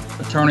Setchen,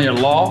 attorney at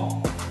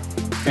law,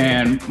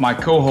 and my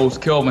co-host,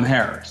 Kelvin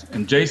Harris.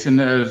 And Jason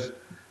has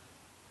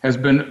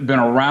been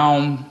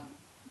around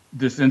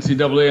this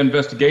NCAA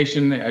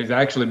investigation. Has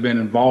actually been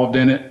involved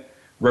in it,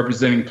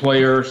 representing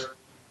players.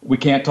 We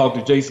can't talk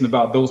to Jason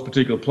about those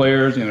particular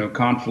players,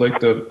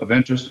 conflict of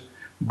interest.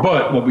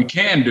 But what we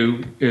can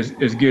do is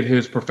get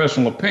his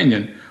professional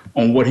opinion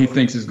on what he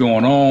thinks is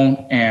going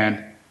on.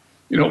 And,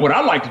 what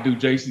I'd like to do,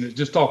 Jason, is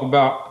just talk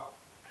about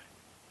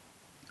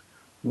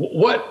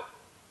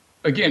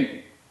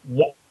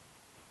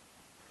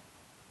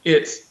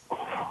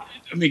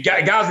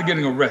guys are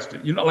getting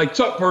arrested. Like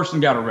Chuck Person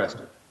got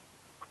arrested.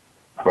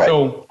 Right.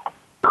 So,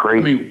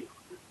 crazy.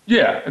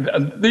 We're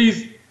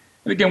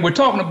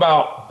talking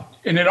about,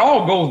 and it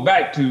all goes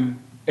back to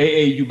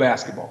AAU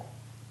basketball.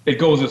 It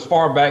goes as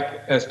far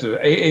back as to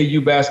AAU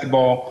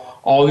basketball,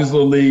 all these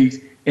little leagues,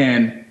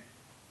 and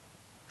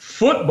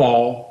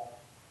football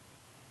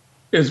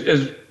is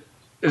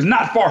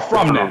not far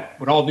from that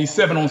with all these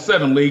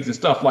 7-on-7 leagues and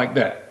stuff like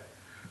that.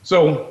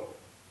 So.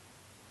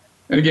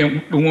 And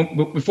again,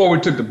 before we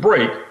took the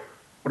break,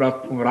 what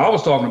I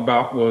was talking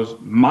about was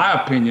my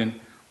opinion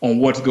on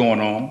what's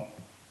going on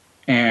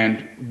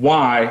and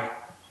why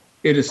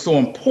it is so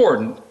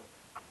important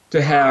to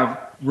have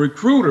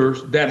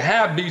recruiters that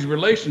have these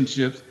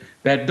relationships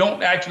that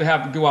don't actually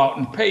have to go out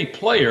and pay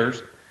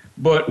players.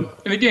 And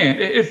again,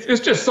 it's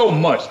just so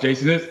much,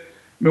 Jason.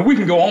 We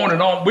can go on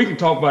and on. We can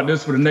talk about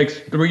this for the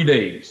next 3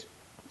 days,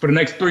 for the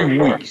next 3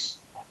 weeks.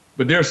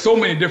 But there's so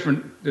many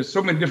different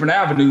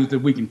avenues that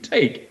we can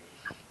take.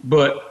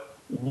 But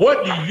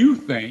what do you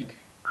think?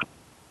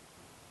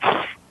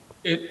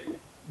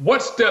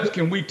 What steps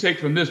can we take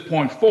from this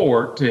point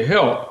forward to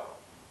help,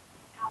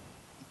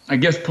 I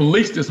guess,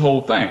 police this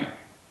whole thing?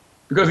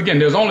 Because again,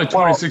 there's only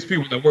 26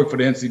 people that work for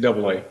the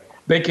NCAA.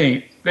 They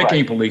can't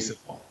police it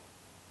all.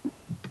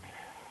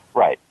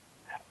 Right.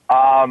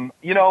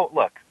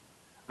 Look,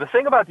 the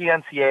thing about the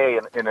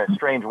NCAA in a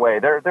strange way,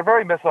 they're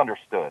very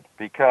misunderstood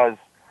because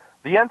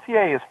the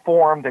NCAA is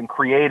formed and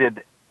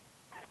created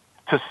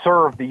to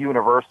serve the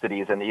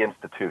universities and the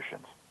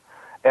institutions.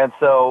 And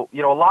so,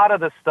 a lot of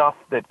the stuff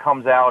that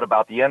comes out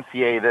about the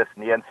NCAA this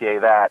and the NCAA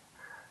that,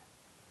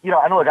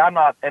 and look, I'm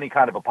not any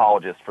kind of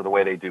apologist for the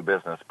way they do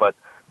business, but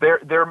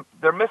they're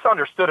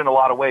misunderstood in a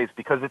lot of ways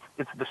because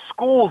it's the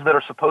schools that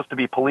are supposed to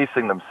be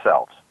policing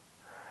themselves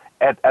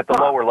at the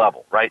lower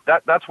level, right?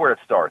 That's where it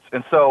starts.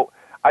 And so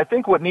I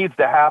think what needs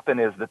to happen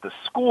is that the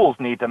schools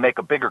need to make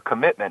a bigger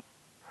commitment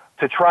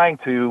to trying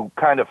to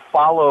kind of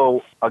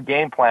follow a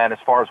game plan as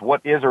far as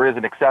what is or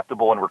isn't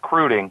acceptable in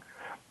recruiting,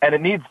 and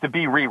it needs to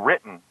be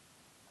rewritten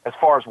as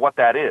far as what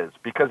that is.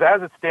 Because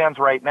as it stands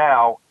right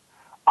now,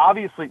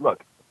 obviously,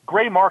 look,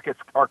 gray markets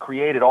are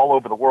created all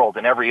over the world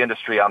in every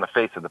industry on the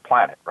face of the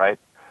planet, right,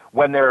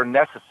 when they're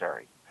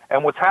necessary.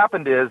 And what's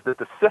happened is that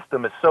the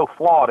system is so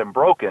flawed and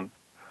broken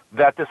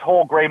that this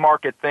whole gray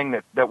market thing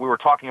that we were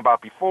talking about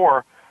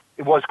before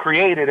was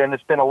created and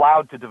it's been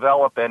allowed to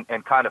develop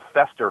and kind of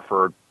fester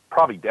for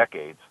probably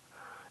decades.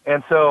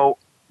 And so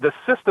the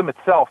system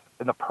itself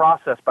and the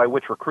process by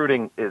which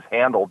recruiting is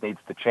handled needs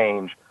to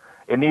change.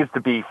 It needs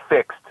to be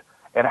fixed.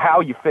 And how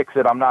you fix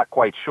it, I'm not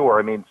quite sure.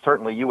 I mean,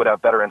 certainly you would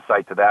have better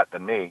insight to that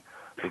than me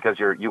because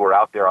you were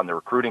out there on the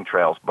recruiting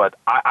trails. But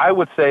I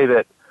would say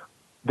that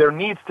there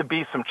needs to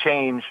be some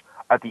change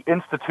at the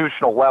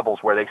institutional levels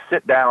where they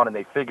sit down and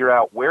they figure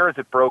out where is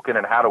it broken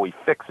and how do we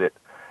fix it.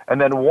 And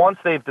then once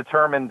they've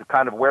determined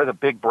kind of where the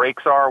big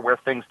breaks are, where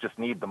things just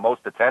need the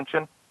most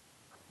attention,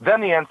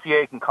 then the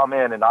NCAA can come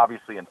in and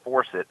obviously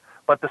enforce it.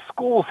 But the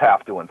schools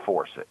have to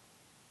enforce it.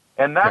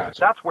 And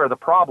that's where the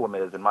problem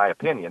is, in my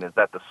opinion, is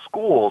that the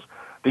schools,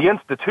 the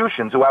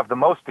institutions who have the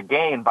most to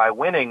gain by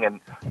winning, and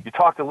you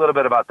talked a little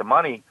bit about the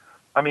money.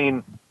 I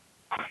mean,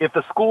 if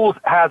the schools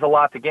has a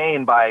lot to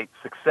gain by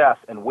success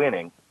and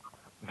winning,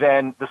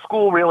 then the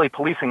school really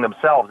policing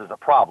themselves is a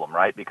problem,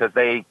 right? Because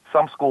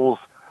some schools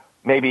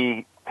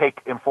maybe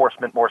take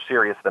enforcement more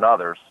serious than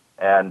others,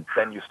 and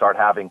then you start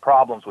having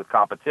problems with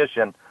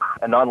competition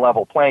and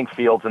unlevel playing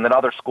fields, and then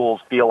other schools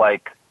feel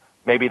like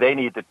maybe they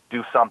need to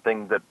do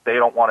something that they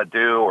don't want to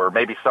do, or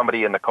maybe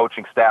somebody in the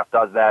coaching staff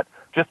does that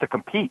just to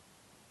compete.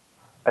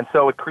 And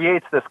so it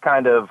creates this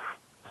kind of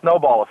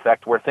snowball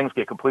effect where things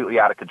get completely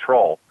out of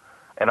control.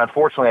 And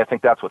unfortunately, I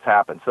think that's what's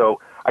happened.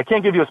 So I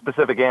can't give you a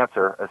specific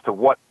answer as to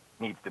what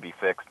needs to be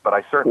fixed, but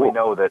I certainly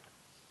know that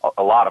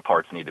a lot of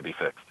parts need to be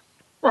fixed.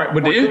 Right,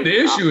 but the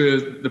issue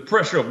is the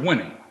pressure of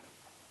winning.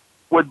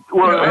 When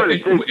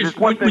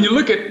you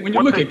look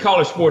at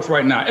college sports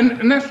right now,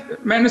 and that's,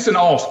 man, it's in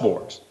all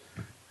sports.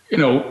 You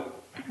know,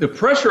 the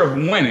pressure of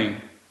winning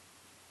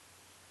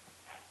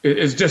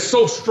is just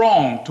so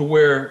strong to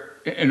where,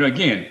 and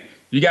again,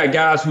 you got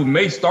guys who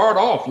may start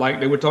off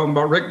like they were talking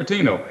about Rick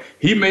Pitino.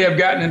 He may have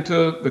gotten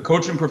into the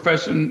coaching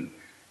profession,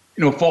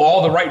 you know, for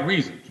all the right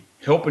reasons,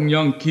 helping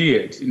young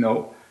kids, you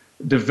know,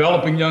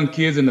 developing young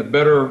kids into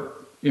better,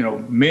 you know,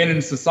 men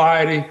in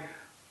society,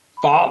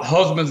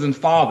 husbands and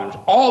fathers,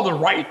 all the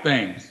right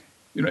things.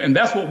 You know, and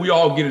that's what we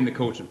all get into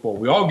coaching for.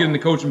 We all get into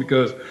coaching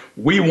because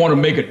we want to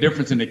make a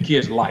difference in the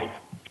kid's life.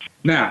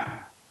 Now,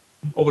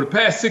 over the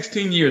past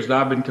 16 years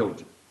that I've been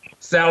coaching,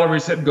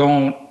 salaries have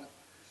gone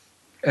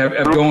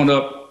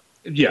up.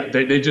 Yeah,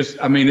 they just,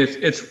 I mean,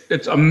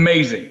 it's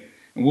amazing.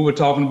 And we were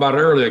talking about it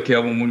earlier,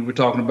 Kelvin, when we were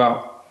talking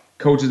about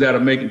coaches that are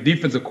making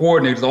defensive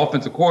coordinators,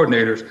 offensive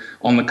coordinators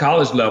on the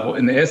college level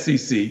in the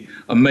SEC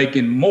are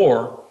making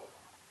more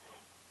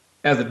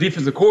as a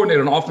defensive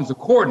coordinator and offensive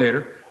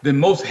coordinator than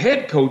most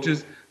head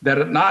coaches that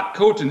are not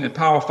coaching in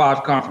Power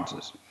 5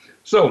 conferences.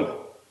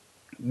 So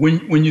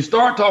when you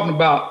start talking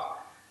about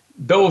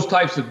those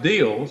types of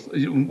deals,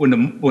 when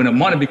the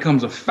money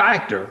becomes a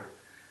factor,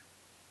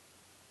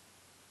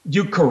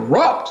 you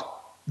corrupt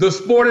the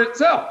sport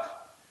itself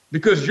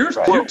because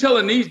you're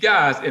telling these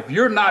guys, if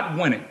you're not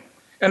winning,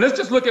 and let's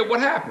just look at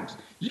what happens.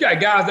 You got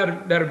guys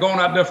that are going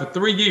out there for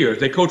 3 years.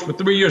 They coach for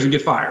 3 years and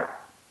get fired.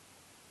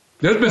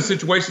 There's been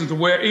situations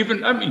where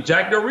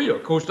Jack Del Rio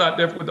coached out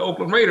there with the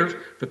Oakland Raiders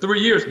for 3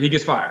 years. He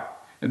gets fired.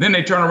 And then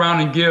they turn around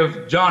and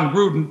give John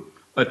Gruden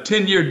a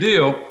 10-year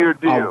deal,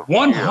 a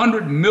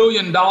 $100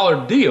 million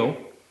deal,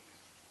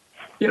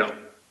 you know,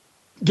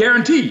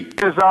 guaranteed.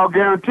 It's all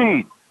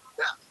guaranteed.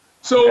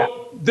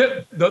 So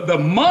the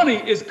money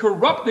is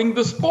corrupting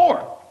the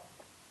sport.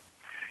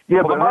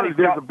 Yeah, but the money's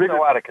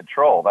so out of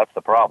control. That's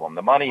the problem.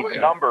 The money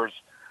numbers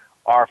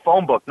are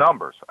phone book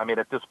numbers. I mean,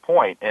 at this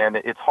point, and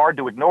it's hard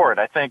to ignore it.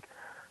 I think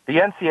the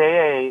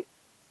NCAA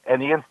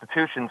and the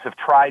institutions have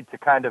tried to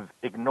kind of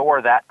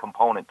ignore that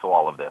component to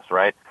all of this,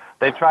 right?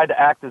 They've tried to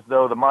act as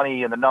though the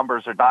money and the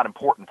numbers are not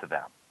important to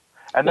them.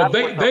 And that's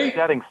what's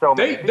upsetting so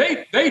many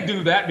people. They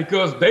do that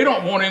because they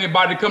don't want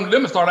anybody to come to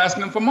them and start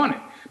asking them for money.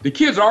 The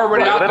kids are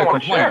already out there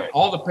complaining.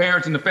 All the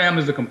parents and the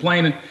families are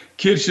complaining.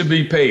 Kids should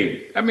be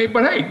paid. I mean,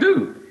 but hey,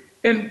 dude,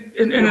 and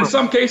in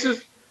some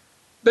cases,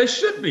 they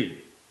should be.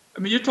 I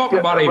mean, you're talking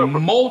about a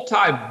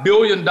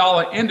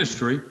multi-billion-dollar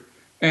industry,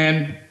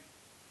 and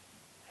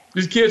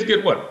these kids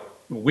get what?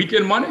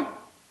 Weekend money?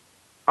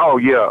 Oh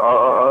yeah,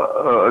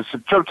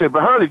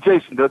 but Hurlie,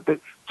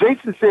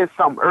 Jason said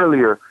something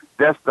earlier.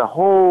 That's the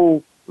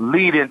whole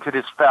lead into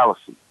this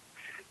fallacy.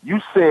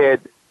 You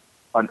said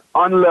an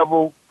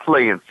unlevel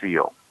playing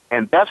field,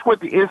 and that's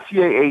what the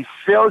NCAA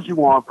sells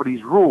you on for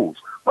these rules.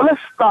 Well, let's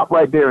stop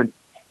right there and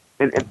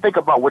think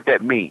about what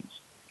that means.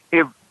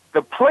 If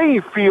the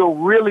playing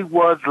field really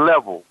was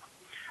level,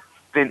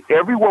 then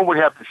everyone would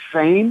have the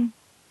same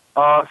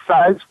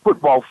size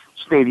football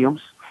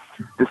stadiums,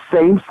 the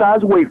same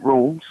size weight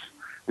rooms,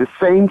 the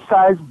same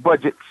size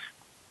budgets,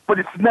 but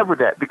it's never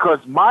that because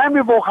Miami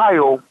of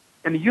Ohio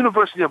and the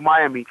University of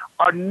Miami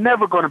are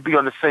never going to be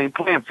on the same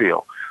playing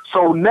field.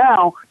 So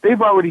now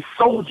they've already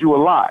sold you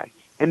a lie,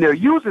 and they're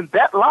using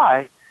that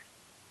lie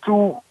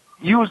to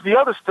use the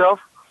other stuff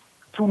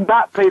to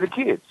not pay the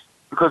kids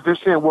because they're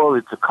saying, well,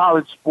 it's a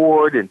college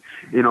sport and,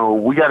 you know,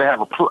 we got to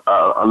have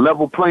a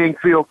level playing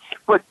field.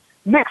 But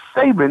Nick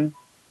Saban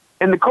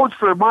and the coach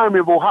for Miami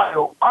of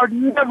Ohio are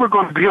never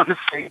going to be on the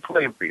same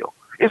playing field.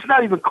 It's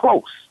not even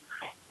close.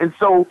 And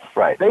so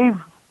Right.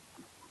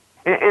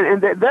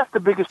 that's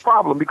the biggest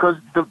problem, because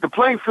the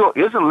playing field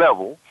isn't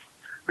level.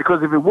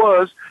 Because if it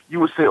was, you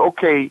would say,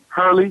 okay,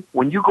 Hurlie,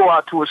 when you go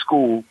out to a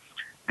school,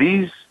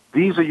 these are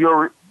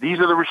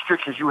the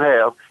restrictions you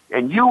have,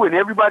 and you and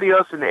everybody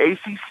else in the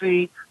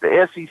ACC,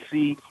 the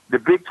SEC, the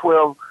Big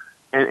 12,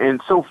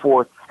 and so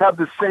forth have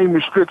the same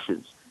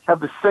restrictions, have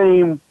the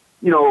same,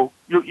 you're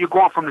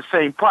going from the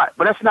same pot.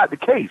 But that's not the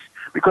case,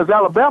 because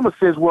Alabama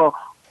says, well,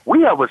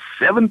 we have a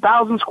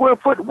 7,000 square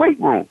foot weight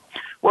room.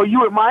 Well,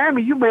 you at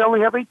Miami, you may only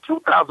have a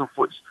 2,000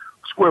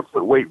 square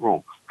foot weight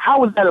room.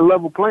 How is that a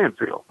level playing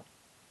field?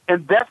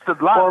 And that's the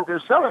lie that they're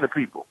selling to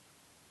people.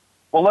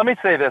 Well, let me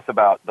say this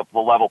about the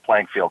level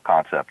playing field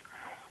concept.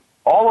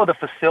 All of the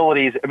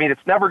facilities, I mean, it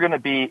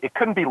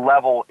couldn't be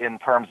level in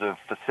terms of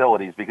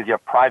facilities, because you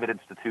have private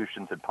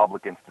institutions and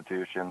public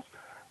institutions.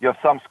 You have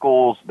some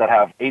schools that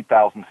have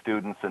 8,000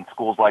 students and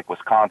schools like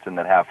Wisconsin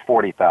that have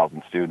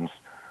 40,000 students.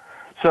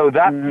 So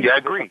that, I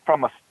agree.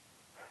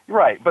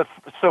 Right, but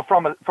so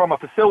from a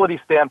facility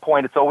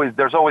standpoint,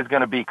 there's always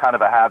going to be kind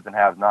of a haves and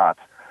have-nots.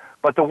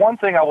 But the one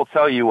thing I will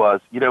tell you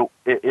is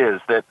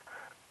that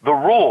the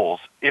rules,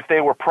 if they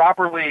were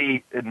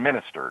properly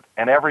administered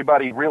and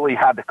everybody really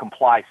had to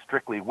comply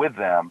strictly with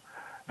them,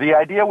 the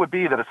idea would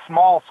be that a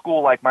small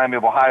school like Miami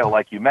of Ohio,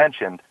 like you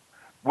mentioned,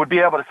 would be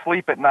able to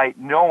sleep at night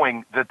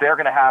knowing that they're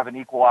going to have an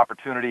equal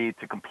opportunity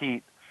to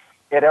compete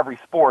at every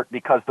sport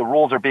because the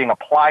rules are being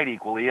applied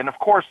equally. And, of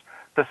course,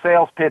 the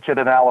sales pitch at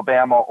an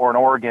Alabama or an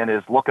Oregon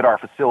is, look at our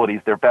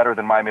facilities, they're better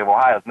than Miami of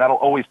Ohio's, and that'll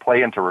always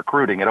play into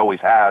recruiting. It always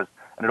has,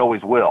 and it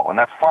always will, and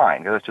that's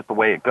fine. That's just the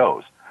way it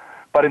goes.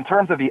 But in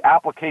terms of the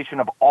application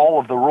of all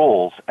of the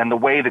rules and the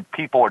way that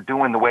people are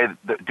doing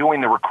doing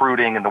the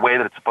recruiting and the way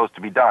that it's supposed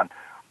to be done,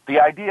 the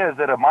idea is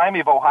that a Miami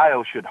of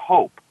Ohio should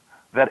hope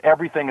that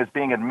everything is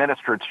being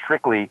administered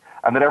strictly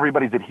and that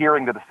everybody's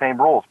adhering to the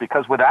same rules,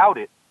 because without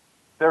it,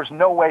 there's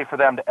no way for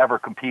them to ever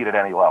compete at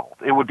any level.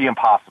 It would be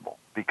impossible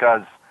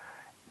because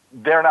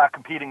they're not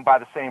competing by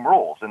the same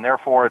rules, and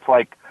therefore it's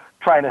like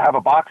trying to have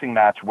a boxing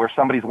match where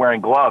somebody's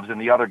wearing gloves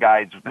and the other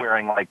guy's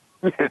wearing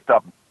his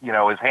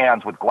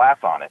hands with glass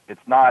on it.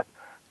 It's not.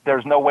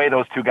 There's no way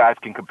those two guys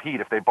can compete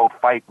if they both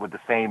fight with the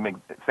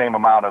same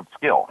amount of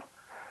skill.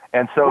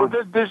 And so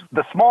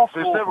the small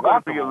schools, there's never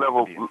going to be a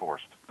level.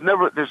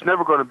 There's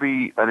never going to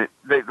be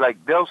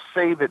they'll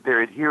say that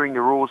they're adhering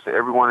the rules to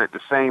everyone at the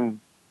same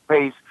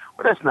pace,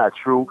 but that's not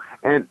true.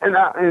 And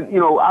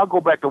I'll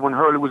go back to when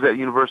Hurlie was at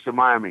University of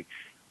Miami.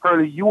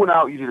 Hurlie, you went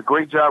out, you did a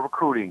great job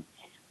recruiting,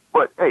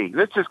 but hey,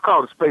 let's just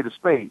call it a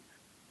spade.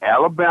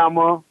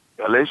 Alabama,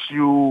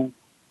 LSU,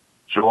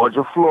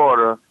 Georgia,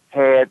 Florida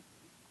had,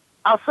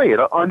 I'll say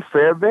it, an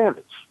unfair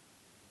advantage.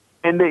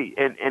 And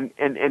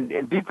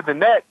deeper than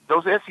that,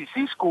 those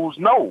SEC schools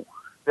know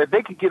that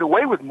they could get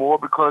away with more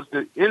because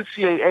the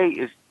NCAA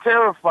is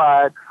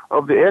terrified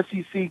of the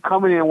SEC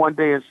coming in one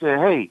day and saying,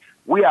 hey,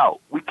 we out.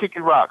 We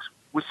kicking rocks.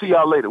 We'll see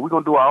y'all later. We're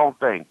going to do our own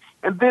thing.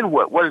 And then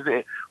what? What is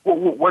the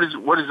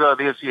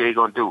NCAA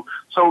going to do?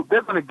 So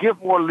they're going to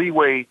give more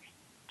leeway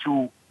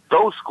to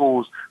those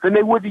schools than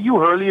they would to you,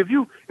 Hurlie. If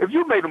you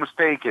made a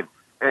mistake and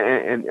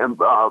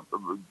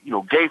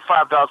gave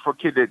 $5 for a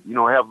kid that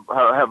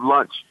have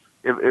lunch,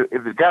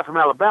 if the guy from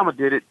Alabama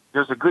did it,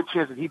 there's a good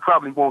chance that he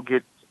probably won't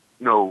get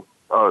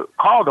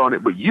called on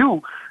it. But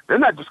they're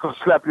not just going to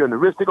slap you on the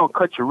wrist; they're going to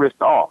cut your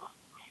wrist off.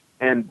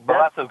 And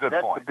that's a good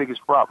point. That's the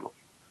biggest problem.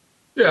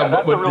 Yeah,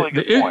 that's a really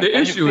good point. The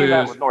issue is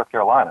that with North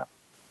Carolina.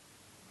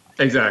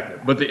 Exactly,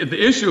 but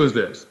the issue is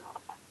this: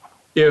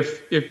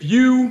 if the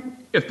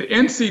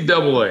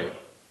NCAA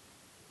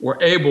were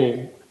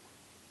able,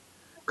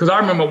 because I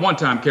remember one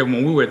time, Kevin,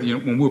 when we were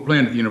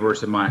playing at the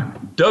University of Miami,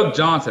 Doug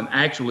Johnson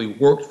actually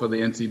worked for the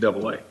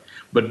NCAA,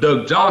 but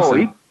Doug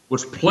Johnson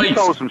was placed. He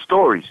told some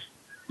stories.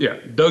 Yeah,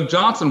 Doug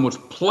Johnson was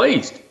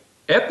placed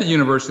at the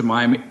University of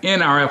Miami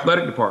in our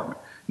athletic department.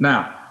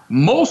 Now,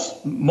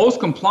 most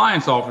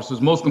compliance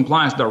officers, most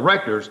compliance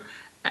directors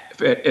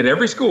at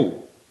every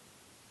school,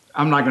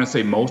 I'm not going to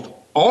say most,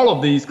 all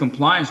of these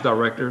compliance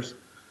directors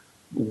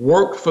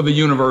work for the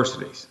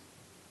universities,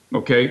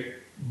 okay?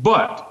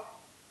 But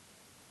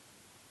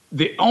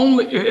there's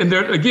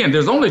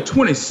only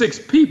 26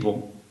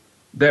 people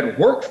that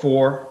work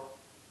for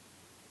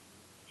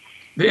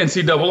the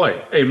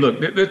NCAA. Hey,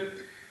 look,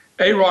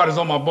 A-Rod is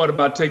on my butt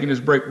about taking this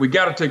break. We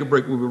got to take a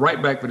break. We'll be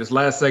right back for this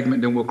last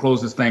segment, then we'll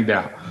close this thing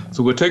down.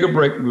 So we'll take a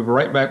break. We'll be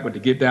right back with the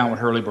Get Down with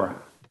Hurlie Brown.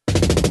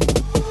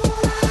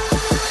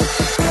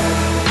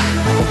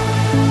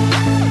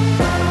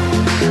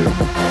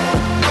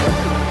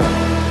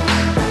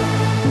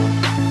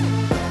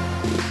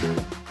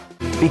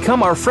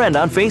 Become our friend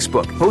on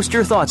Facebook. Post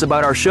your thoughts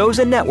about our shows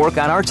and network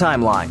on our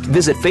timeline.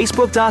 Visit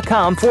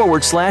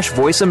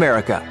Facebook.com/Voice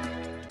America.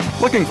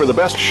 Looking for the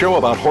best show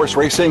about horse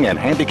racing and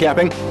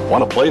handicapping?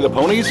 Want to play the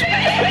ponies?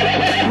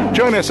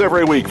 Join us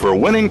every week for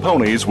Winning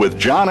Ponies with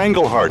John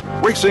Englehart,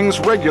 racing's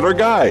regular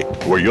guy,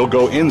 where you'll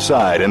go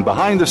inside and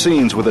behind the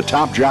scenes with the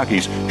top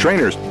jockeys,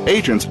 trainers,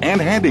 agents,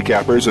 and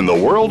handicappers in the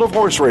world of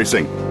horse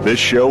racing. This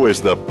show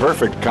is the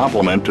perfect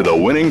complement to the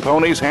Winning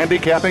Ponies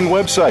handicapping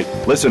website.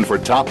 Listen for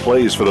top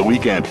plays for the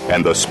weekend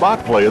and the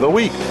spot play of the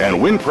week,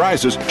 and win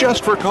prizes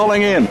just for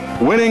calling in.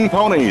 Winning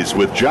Ponies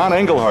with John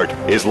Englehart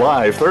is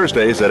live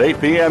Thursdays at 8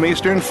 p.m.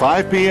 Eastern,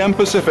 5 p.m.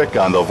 Pacific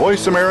on the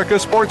Voice America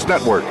Sports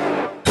Network.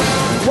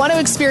 Want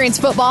to experience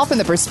football from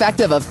the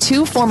perspective of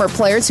two former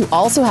players who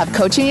also have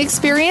coaching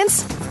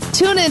experience?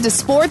 Tune in to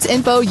Sports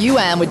Info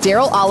UM with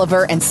Daryl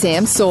Oliver and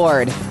Sam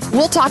Sword.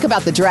 We'll talk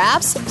about the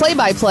drafts,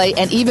 play-by-play,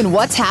 and even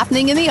what's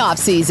happening in the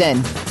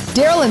offseason.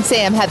 Daryl and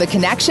Sam have the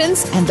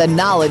connections and the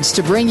knowledge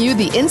to bring you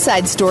the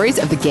inside stories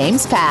of the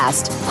game's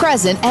past,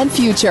 present, and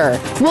future.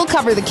 We'll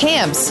cover the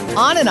camps,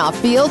 on and off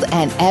field,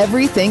 and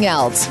everything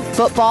else,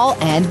 football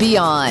and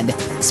beyond.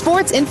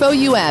 Sports Info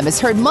UM is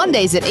heard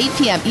Mondays at 8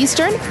 p.m.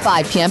 Eastern,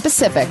 5 p.m.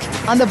 Pacific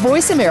on the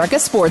Voice America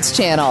Sports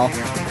Channel.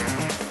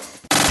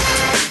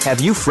 Have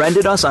you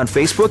friended us on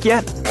Facebook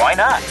yet? Why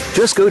not?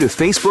 Just go to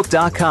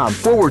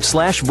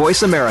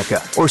facebook.com/Voice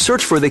America or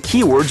search for the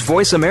keywords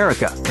Voice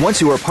America. Once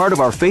you are part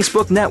of our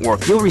Facebook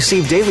network, you'll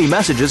receive daily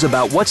messages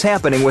about what's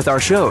happening with our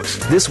shows,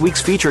 this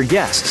week's featured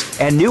guests,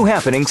 and new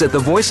happenings at the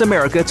Voice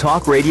America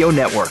Talk Radio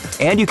Network.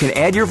 And you can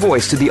add your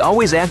voice to the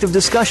always active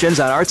discussions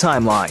on our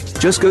timeline.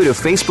 Just go to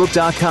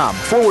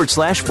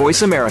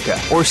facebook.com/Voice America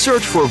or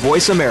search for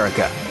Voice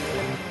America.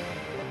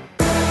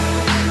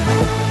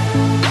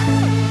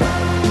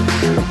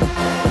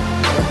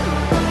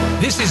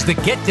 This is the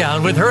Get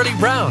Down with Hurlie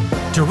Brown.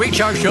 To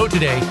reach our show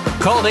today,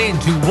 call in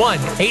to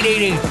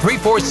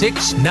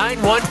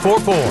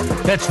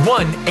 1-888-346-9144. That's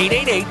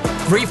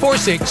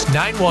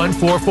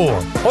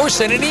 1-888-346-9144. Or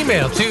send an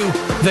email to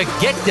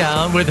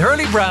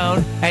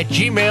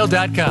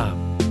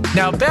thegetdownwithhurliebrown@gmail.com.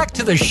 Now back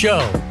to the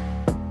show.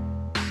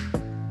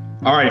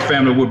 All right,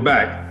 family, we're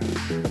back.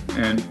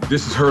 And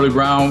this is Hurlie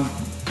Brown,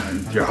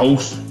 your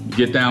host,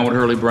 Get Down with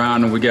Hurlie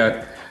Brown. And we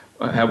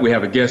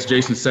have a guest,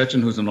 Jason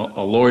Setchen, who's a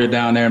lawyer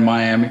down there in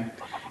Miami.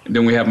 And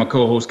then we have my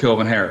co-host,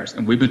 Kelvin Harris.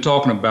 And we've been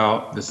talking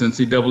about this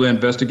NCAA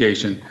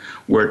investigation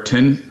where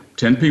 10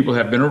 people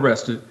have been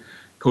arrested.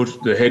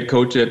 The head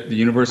coach at the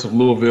University of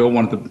Louisville,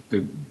 one of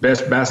the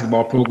best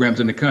basketball programs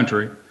in the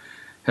country,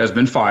 has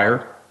been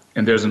fired.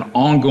 And there's an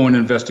ongoing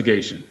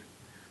investigation.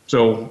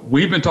 So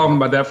we've been talking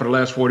about that for the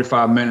last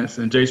 45 minutes.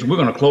 And Jason, we're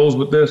going to close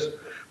with this.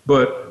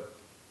 But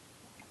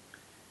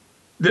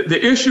the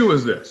issue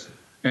is this,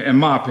 in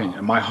my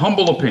opinion, my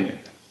humble opinion.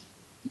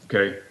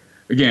 Okay.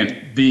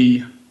 Again,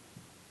 the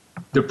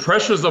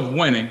pressures of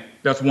winning,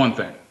 that's one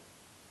thing.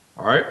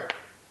 All right.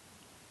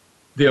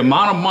 The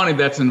amount of money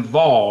that's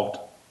involved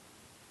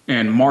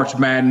in March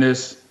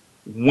Madness,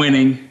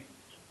 winning,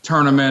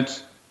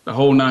 tournaments, the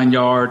whole 9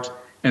 yards,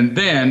 and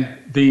then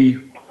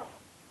the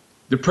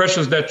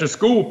pressures that your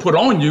school put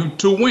on you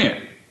to win.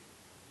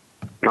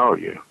 Oh,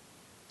 yeah.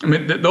 I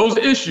mean, those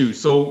issues.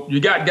 So you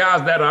got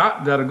guys that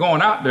are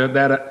going out there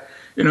that are,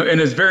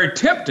 and it's very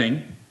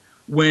tempting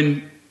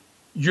when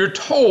you're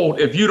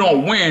told if you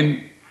don't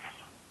win,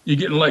 you're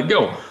getting let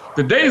go.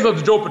 The days of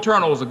the Joe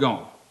Paternos are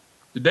gone.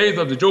 The days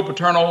of the Joe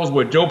Paternos,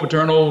 where Joe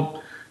Paterno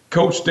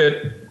coached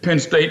at Penn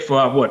State for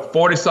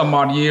 40-some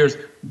odd years,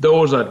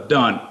 those are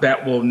done.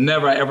 That will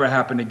never, ever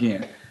happen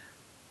again.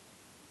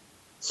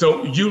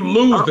 So you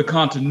lose the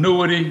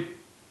continuity.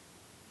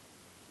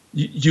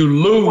 You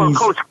lose.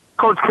 Well,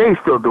 Coach K's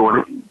still doing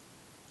it.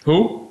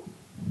 Who?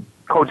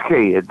 Coach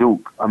K at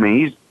Duke. I mean,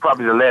 he's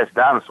probably the last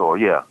dinosaur.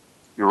 Yeah,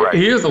 you're right.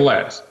 He is the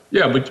last.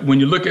 Yeah, but when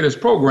you look at his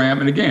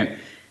program, and again,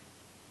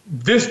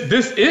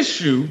 this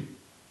issue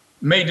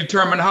may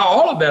determine how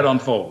all of that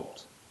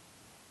unfolds.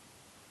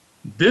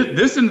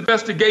 This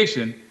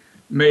investigation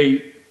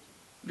may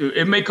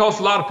cost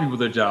a lot of people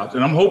their jobs,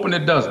 and I'm hoping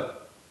it doesn't,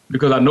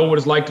 because I know what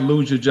it's like to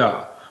lose your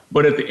job.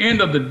 But at the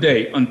end of the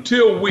day,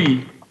 until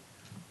we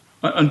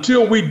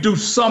do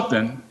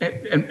something,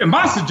 and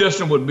my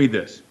suggestion would be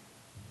this: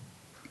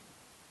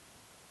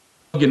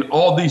 getting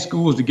all these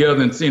schools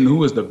together and seeing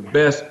who is the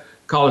best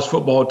college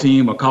football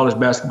team or college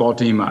basketball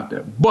team out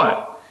there.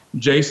 But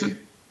Jason,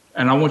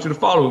 and I want you to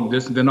follow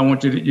this, and then I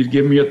want you to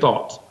give me your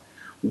thoughts.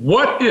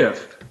 What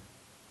if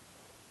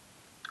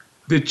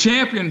the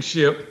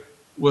championship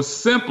was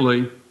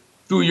simply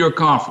through your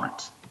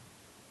conference?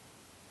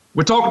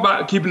 We're talking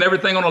about keeping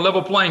everything on a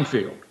level playing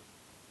field.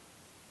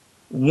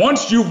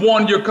 Once you've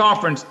won your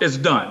conference, it's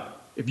done.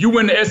 If you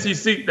win the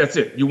SEC, that's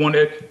it. You won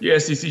your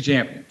SEC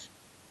champions.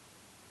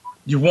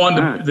 You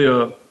won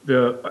the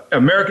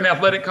American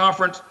Athletic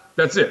Conference,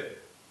 that's it.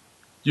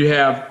 You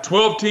have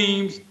 12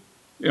 teams.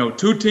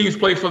 2 teams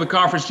play for the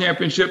conference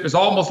championship. It's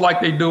almost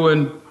like they do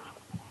in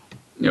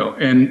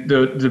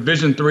the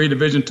Division III,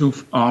 Division II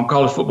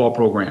college football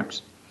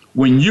programs.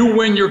 When you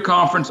win your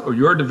conference or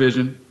your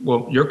division,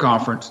 your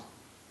conference,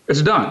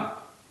 it's done.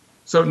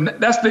 So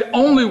that's the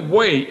only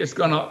way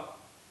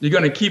you're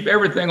gonna keep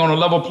everything on a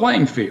level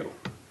playing field.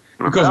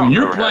 Because when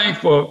you're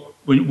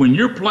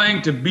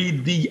playing to be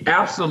the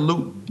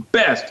absolute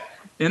best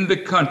in the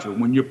country,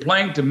 when you're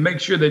playing to make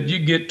sure that you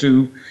get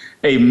to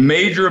a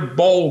major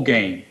bowl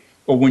game,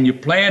 or when you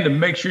plan to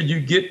make sure you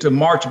get to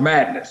March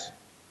Madness,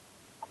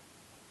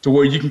 to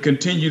where you can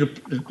continue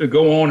to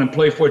go on and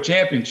play for a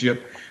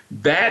championship,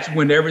 that's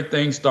when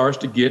everything starts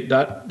to get,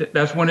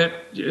 that's when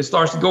it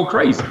starts to go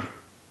crazy.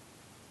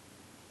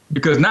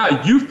 Because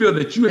now you feel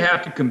that you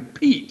have to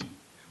compete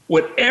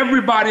with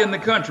everybody in the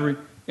country,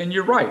 and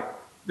you're right.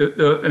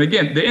 And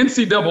again, the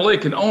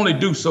NCAA can only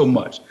do so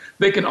much.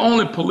 They can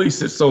only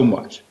police it so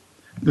much.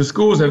 The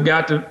schools have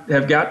got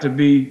to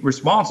be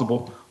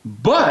responsible.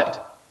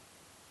 But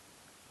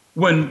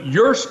when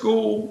your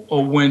school,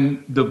 or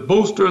when the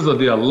boosters or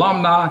the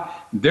alumni,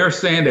 they're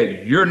saying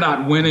that you're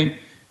not winning,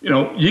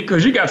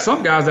 because you got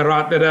some guys that are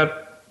out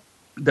there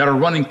that are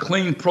running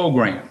clean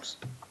programs.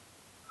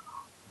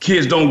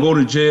 Kids don't go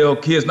to jail.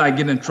 Kids not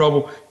getting in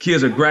trouble.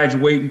 Kids are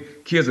graduating.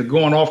 Kids are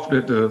going off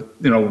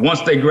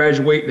once they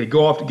graduate, they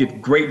go off to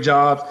get great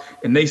jobs,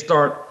 and they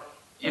start,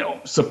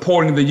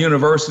 supporting the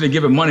university,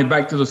 giving money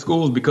back to the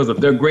schools because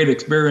of their great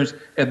experience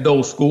at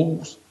those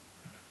schools.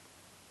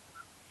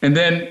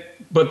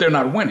 But they're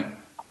not winning.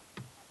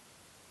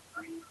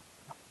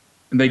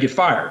 And they get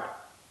fired.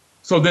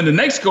 So then the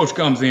next coach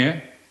comes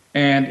in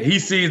and he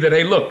sees that,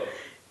 hey, look,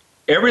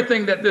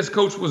 everything that this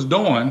coach was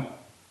doing,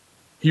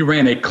 he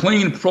ran a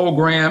clean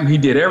program. He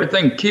did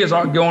everything. Kids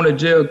aren't going to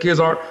jail.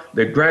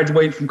 They're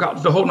graduating from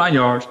college, the whole 9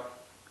 yards,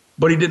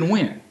 but he didn't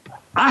win.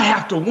 I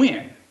have to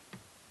win.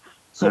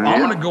 So I'm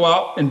going to go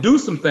out and do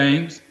some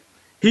things.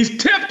 He's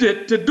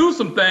tempted to do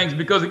some things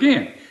because,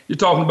 again, you're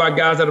talking about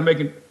guys that are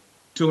making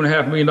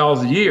 $2.5 million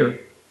a year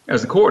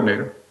as a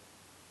coordinator.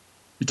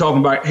 You're talking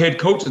about head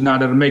coaches now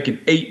that are making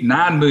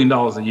 $8-9 million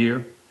a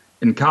year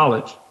in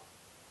college.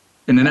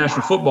 In the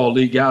National Football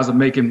League, guys are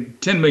making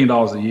 $10 million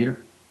a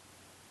year.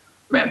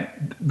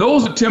 Man,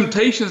 those are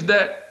temptations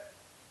that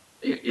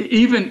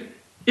even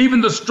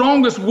the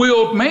strongest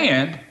willed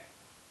man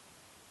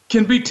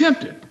can be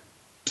tempted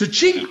to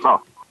cheat.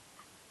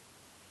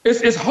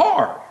 It's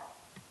hard.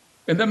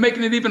 And they're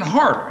making it even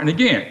harder. And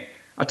again,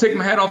 I take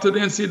my hat off to the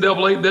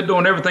NCAA. They're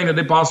doing everything that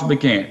they possibly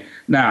can.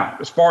 Now,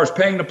 as far as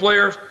paying the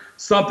players,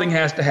 something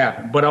has to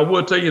happen. But I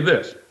will tell you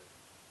this,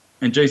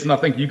 and Jason, I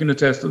think you can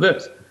attest to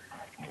this.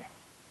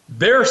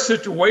 There are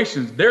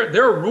situations,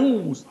 there are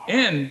rules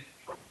in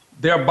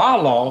their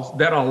bylaws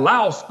that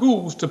allow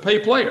schools to pay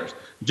players.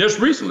 Just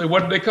recently,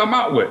 what did they come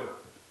out with?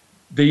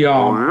 The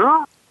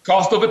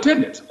cost of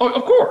attendance. Oh,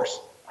 of course.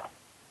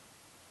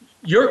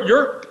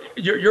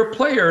 Your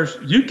players,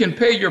 you can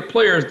pay your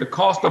players the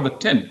cost of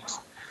attendance.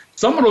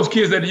 Some of those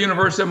kids at the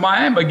University of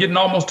Miami are getting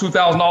almost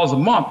 $2,000 a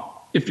month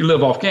if you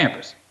live off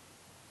campus.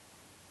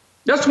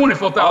 That's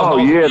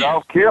 $24,000 a year. The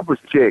off-campus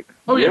check.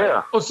 Oh,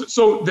 yeah.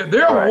 So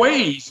there are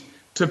ways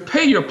to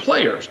pay your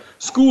players.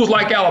 Schools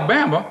like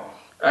Alabama,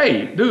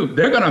 hey, dude,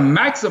 they're going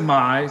to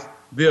maximize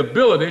the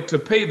ability to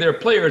pay their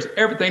players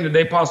everything that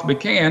they possibly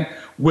can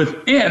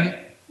within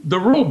the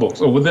rule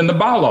books or within the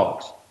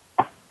bylaws.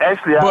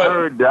 Actually, I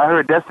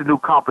heard that's the new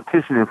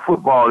competition in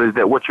football, is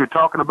that what you're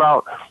talking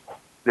about,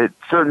 that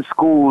certain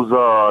schools,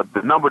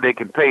 the number they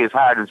can pay is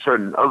higher than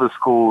certain other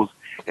schools,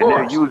 and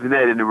they're using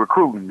that in the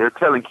recruiting. They're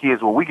telling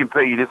kids, well, we can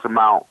pay you this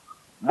amount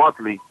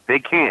monthly. They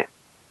can't.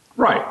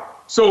 Right.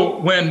 So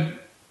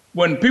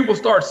when people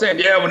start saying,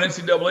 when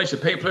NCAA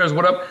should pay players,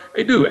 whatever,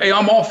 they do. Hey,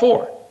 I'm all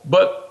for it.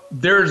 But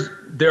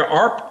there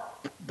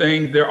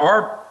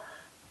are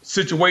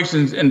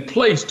situations in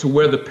place to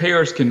where the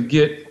payers can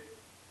get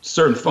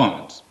certain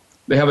funds.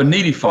 They have a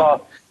needy fund.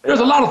 Well,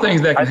 there's a lot of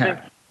things that can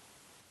happen.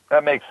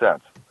 That makes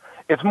sense.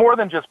 It's more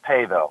than just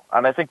pay, though.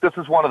 And I think this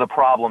is one of the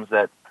problems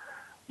that,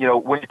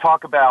 when you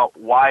talk about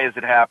why is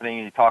it happening,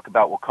 and you talk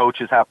about, well,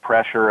 coaches have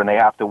pressure and they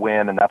have to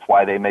win, and that's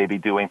why they may be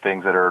doing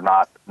things that are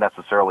not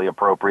necessarily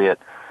appropriate.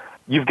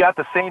 You've got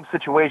the same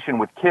situation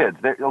with kids.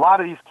 A lot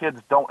of these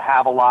kids don't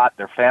have a lot.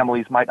 Their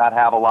families might not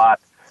have a lot.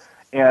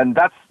 And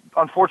that's,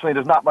 unfortunately,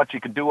 there's not much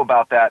you can do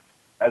about that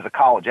as a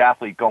college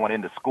athlete going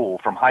into school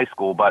from high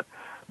school. But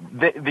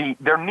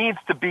there needs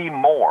to be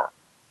more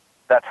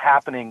that's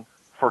happening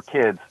for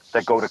kids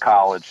that go to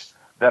college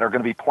that are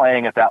going to be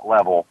playing at that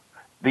level.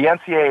 The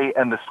NCAA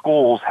and the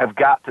schools have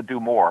got to do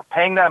more.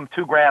 Paying them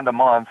 $2,000 a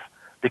month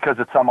because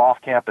it's some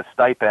off-campus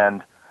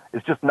stipend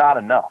is just not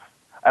enough.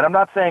 And I'm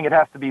not saying it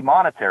has to be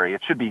monetary.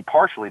 It should be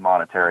partially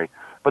monetary.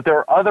 But there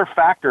are other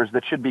factors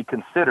that should be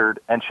considered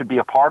and should be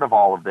a part of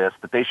all of this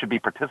that they should be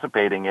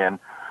participating in,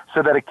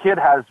 so that a kid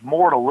has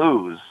more to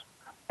lose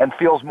and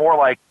feels more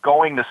like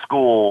going to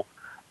school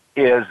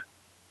it's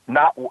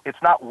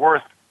not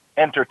worth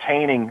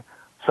entertaining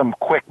some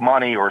quick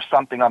money or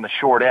something on the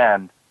short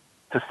end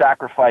to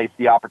sacrifice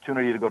the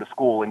opportunity to go to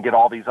school and get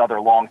all these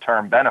other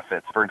long-term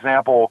benefits. For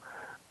example,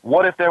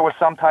 what if there was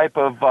some type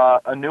of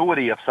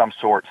annuity of some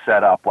sort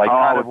set up, like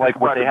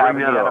what they have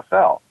in the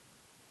NFL?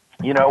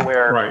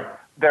 Where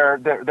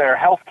their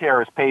health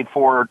care is paid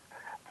for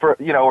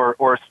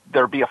or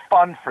there'd be a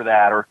fund for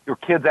that, or your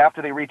kids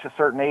after they reach a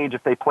certain age,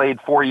 if they played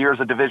 4 years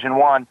of Division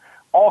I,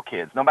 all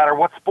kids, no matter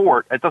what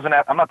sport, it doesn't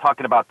have, I'm not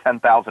talking about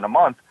 $10,000 a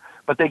month,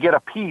 but they get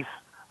a piece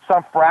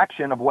some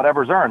fraction of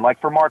whatever's earned. Like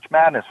for March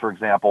Madness, for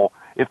example,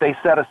 if they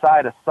set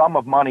aside a sum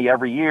of money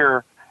every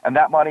year and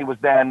that money was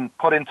then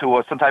put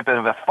into some type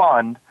of a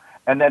fund,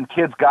 and then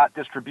kids got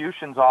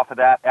distributions off of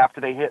that after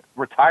they hit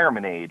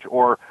retirement age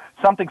or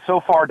something so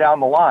far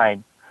down the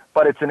line,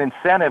 but it's an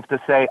incentive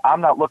to say,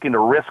 I'm not looking to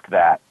risk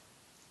that.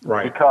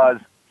 Right. Because,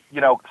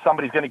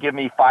 somebody's going to give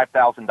me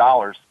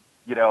 $5,000,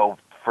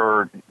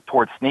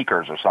 towards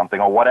sneakers or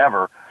something or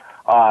whatever.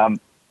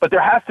 But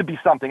there has to be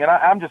something, and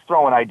I'm just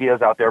throwing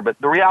ideas out there, but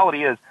the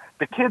reality is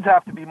the kids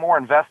have to be more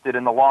invested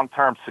in the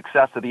long-term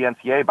success of the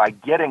NCAA by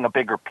getting a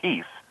bigger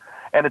piece.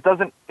 And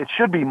it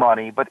should be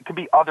money, but it could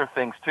be other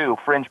things too,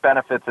 fringe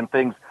benefits and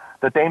things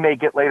that they may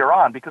get later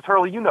on. Because,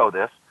 Hurlie, you know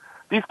this.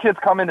 These kids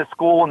come into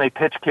school and they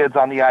pitch kids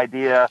on the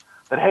idea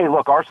that, hey,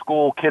 look, our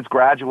school kids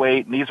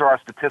graduate and these are our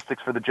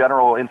statistics for the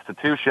general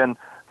institution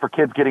for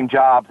kids getting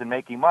jobs and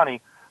making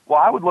money. Well,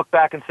 I would look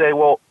back and say,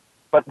 well,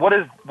 but what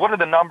are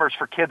the numbers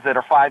for kids that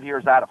are 5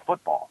 years out of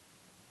football?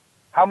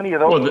 How many of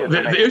those kids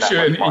are the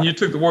issue, and you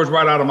took the words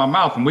right out of my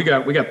mouth, and we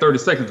got 30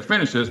 seconds to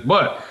finish this,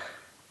 but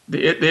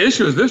the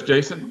issue is this,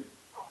 Jason.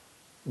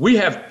 We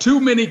have too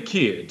many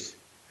kids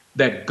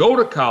that go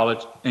to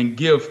college and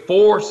give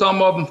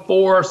some of them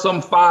 4,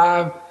 some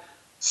 5,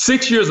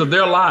 6 years of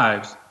their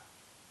lives,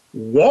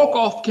 walk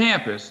off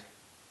campus,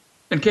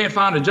 and can't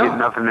find a job. Get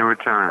nothing in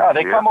return. No,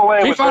 they come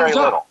away with very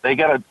little. They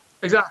get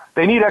exactly.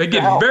 They need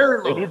extra help. Very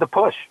little. They need the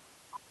push.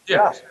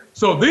 Yes. Yeah.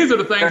 So these are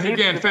the things,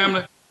 again,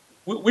 family.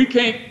 We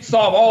can't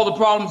solve all the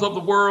problems of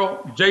the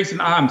world. Jason,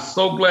 I'm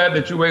so glad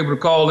that you were able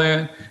to call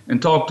in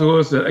and talk to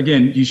us.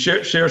 Again, you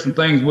share some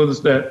things with us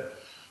that,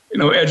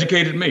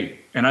 educated me.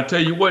 And I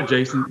tell you what,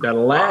 Jason, that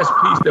last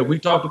piece that we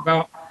talked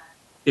about,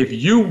 if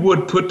you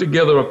would put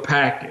together a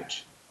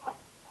package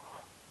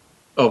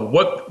of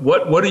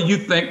what do you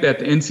think that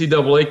the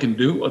NCAA can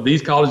do or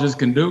these colleges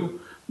can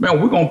do,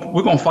 man, we're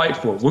gonna fight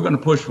for it. We're gonna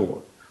push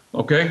for it.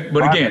 Okay?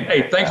 But again,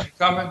 hey, thanks for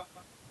coming.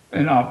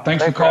 And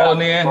thanks for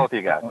calling in. Both of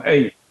you guys.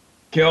 Hey,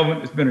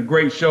 Kelvin, it's been a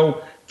great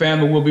show.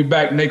 Family, we'll be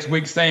back next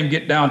week. Same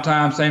Get Down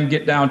time, same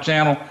Get Down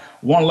channel.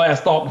 One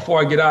last thought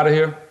before I get out of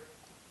here.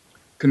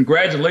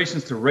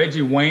 Congratulations to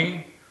Reggie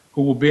Wayne,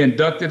 who will be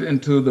inducted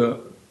into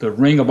the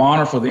Ring of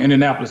Honor for the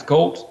Indianapolis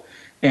Colts.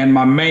 And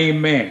my main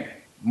man,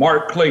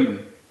 Mark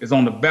Clayton, is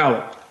on the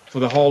ballot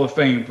for the Hall of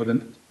Fame for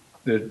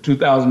the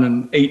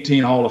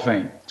 2018 Hall of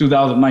Fame,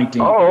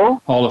 2019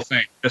 Hall of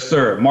Fame. Yes,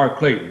 sir. Mark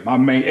Clayton, my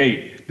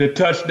main the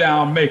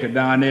touchdown maker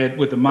down there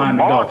with the Miami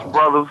Dolphins.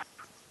 Brothers.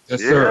 Yes,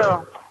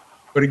 sir.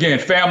 But again,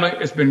 family,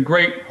 it's been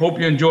great. Hope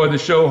you enjoyed the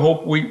show.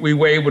 Hope we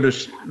were able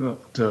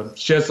to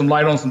shed some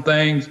light on some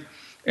things.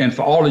 And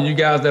for all of you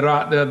guys that are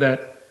out there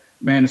that,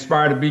 man,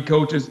 aspire to be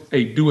coaches,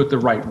 hey, do it the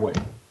right way.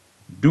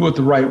 Do it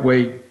the right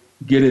way.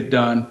 Get it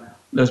done.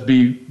 Let's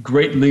be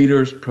great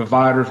leaders,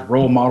 providers,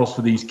 role models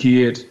for these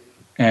kids,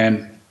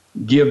 and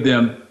give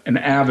them an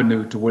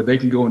avenue to where they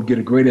can go and get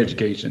a great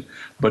education.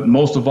 But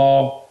most of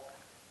all,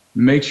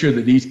 make sure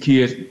that these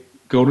kids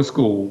go to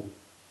school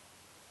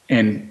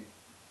and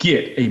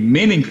get a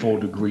meaningful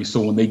degree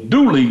so when they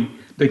do leave,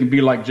 they can be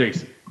like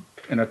Jason,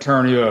 an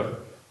attorney or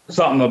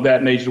something of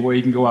that nature where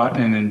he can go out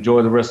and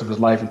enjoy the rest of his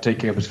life and take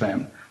care of his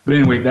family. But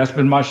anyway, that's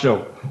been my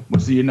show. We'll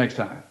see you next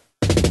time.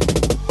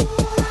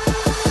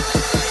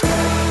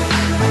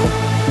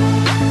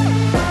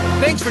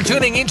 Thanks for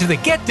tuning in to the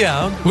Get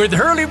Down with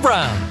Hurlie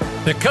Brown.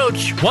 The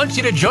coach wants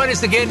you to join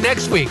us again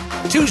next week,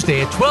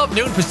 Tuesday at 12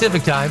 noon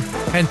Pacific Time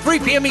and 3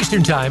 p.m.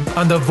 Eastern Time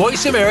on the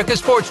Voice America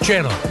Sports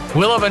Channel.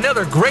 We'll have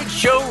another great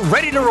show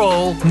ready to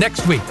roll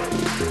next week.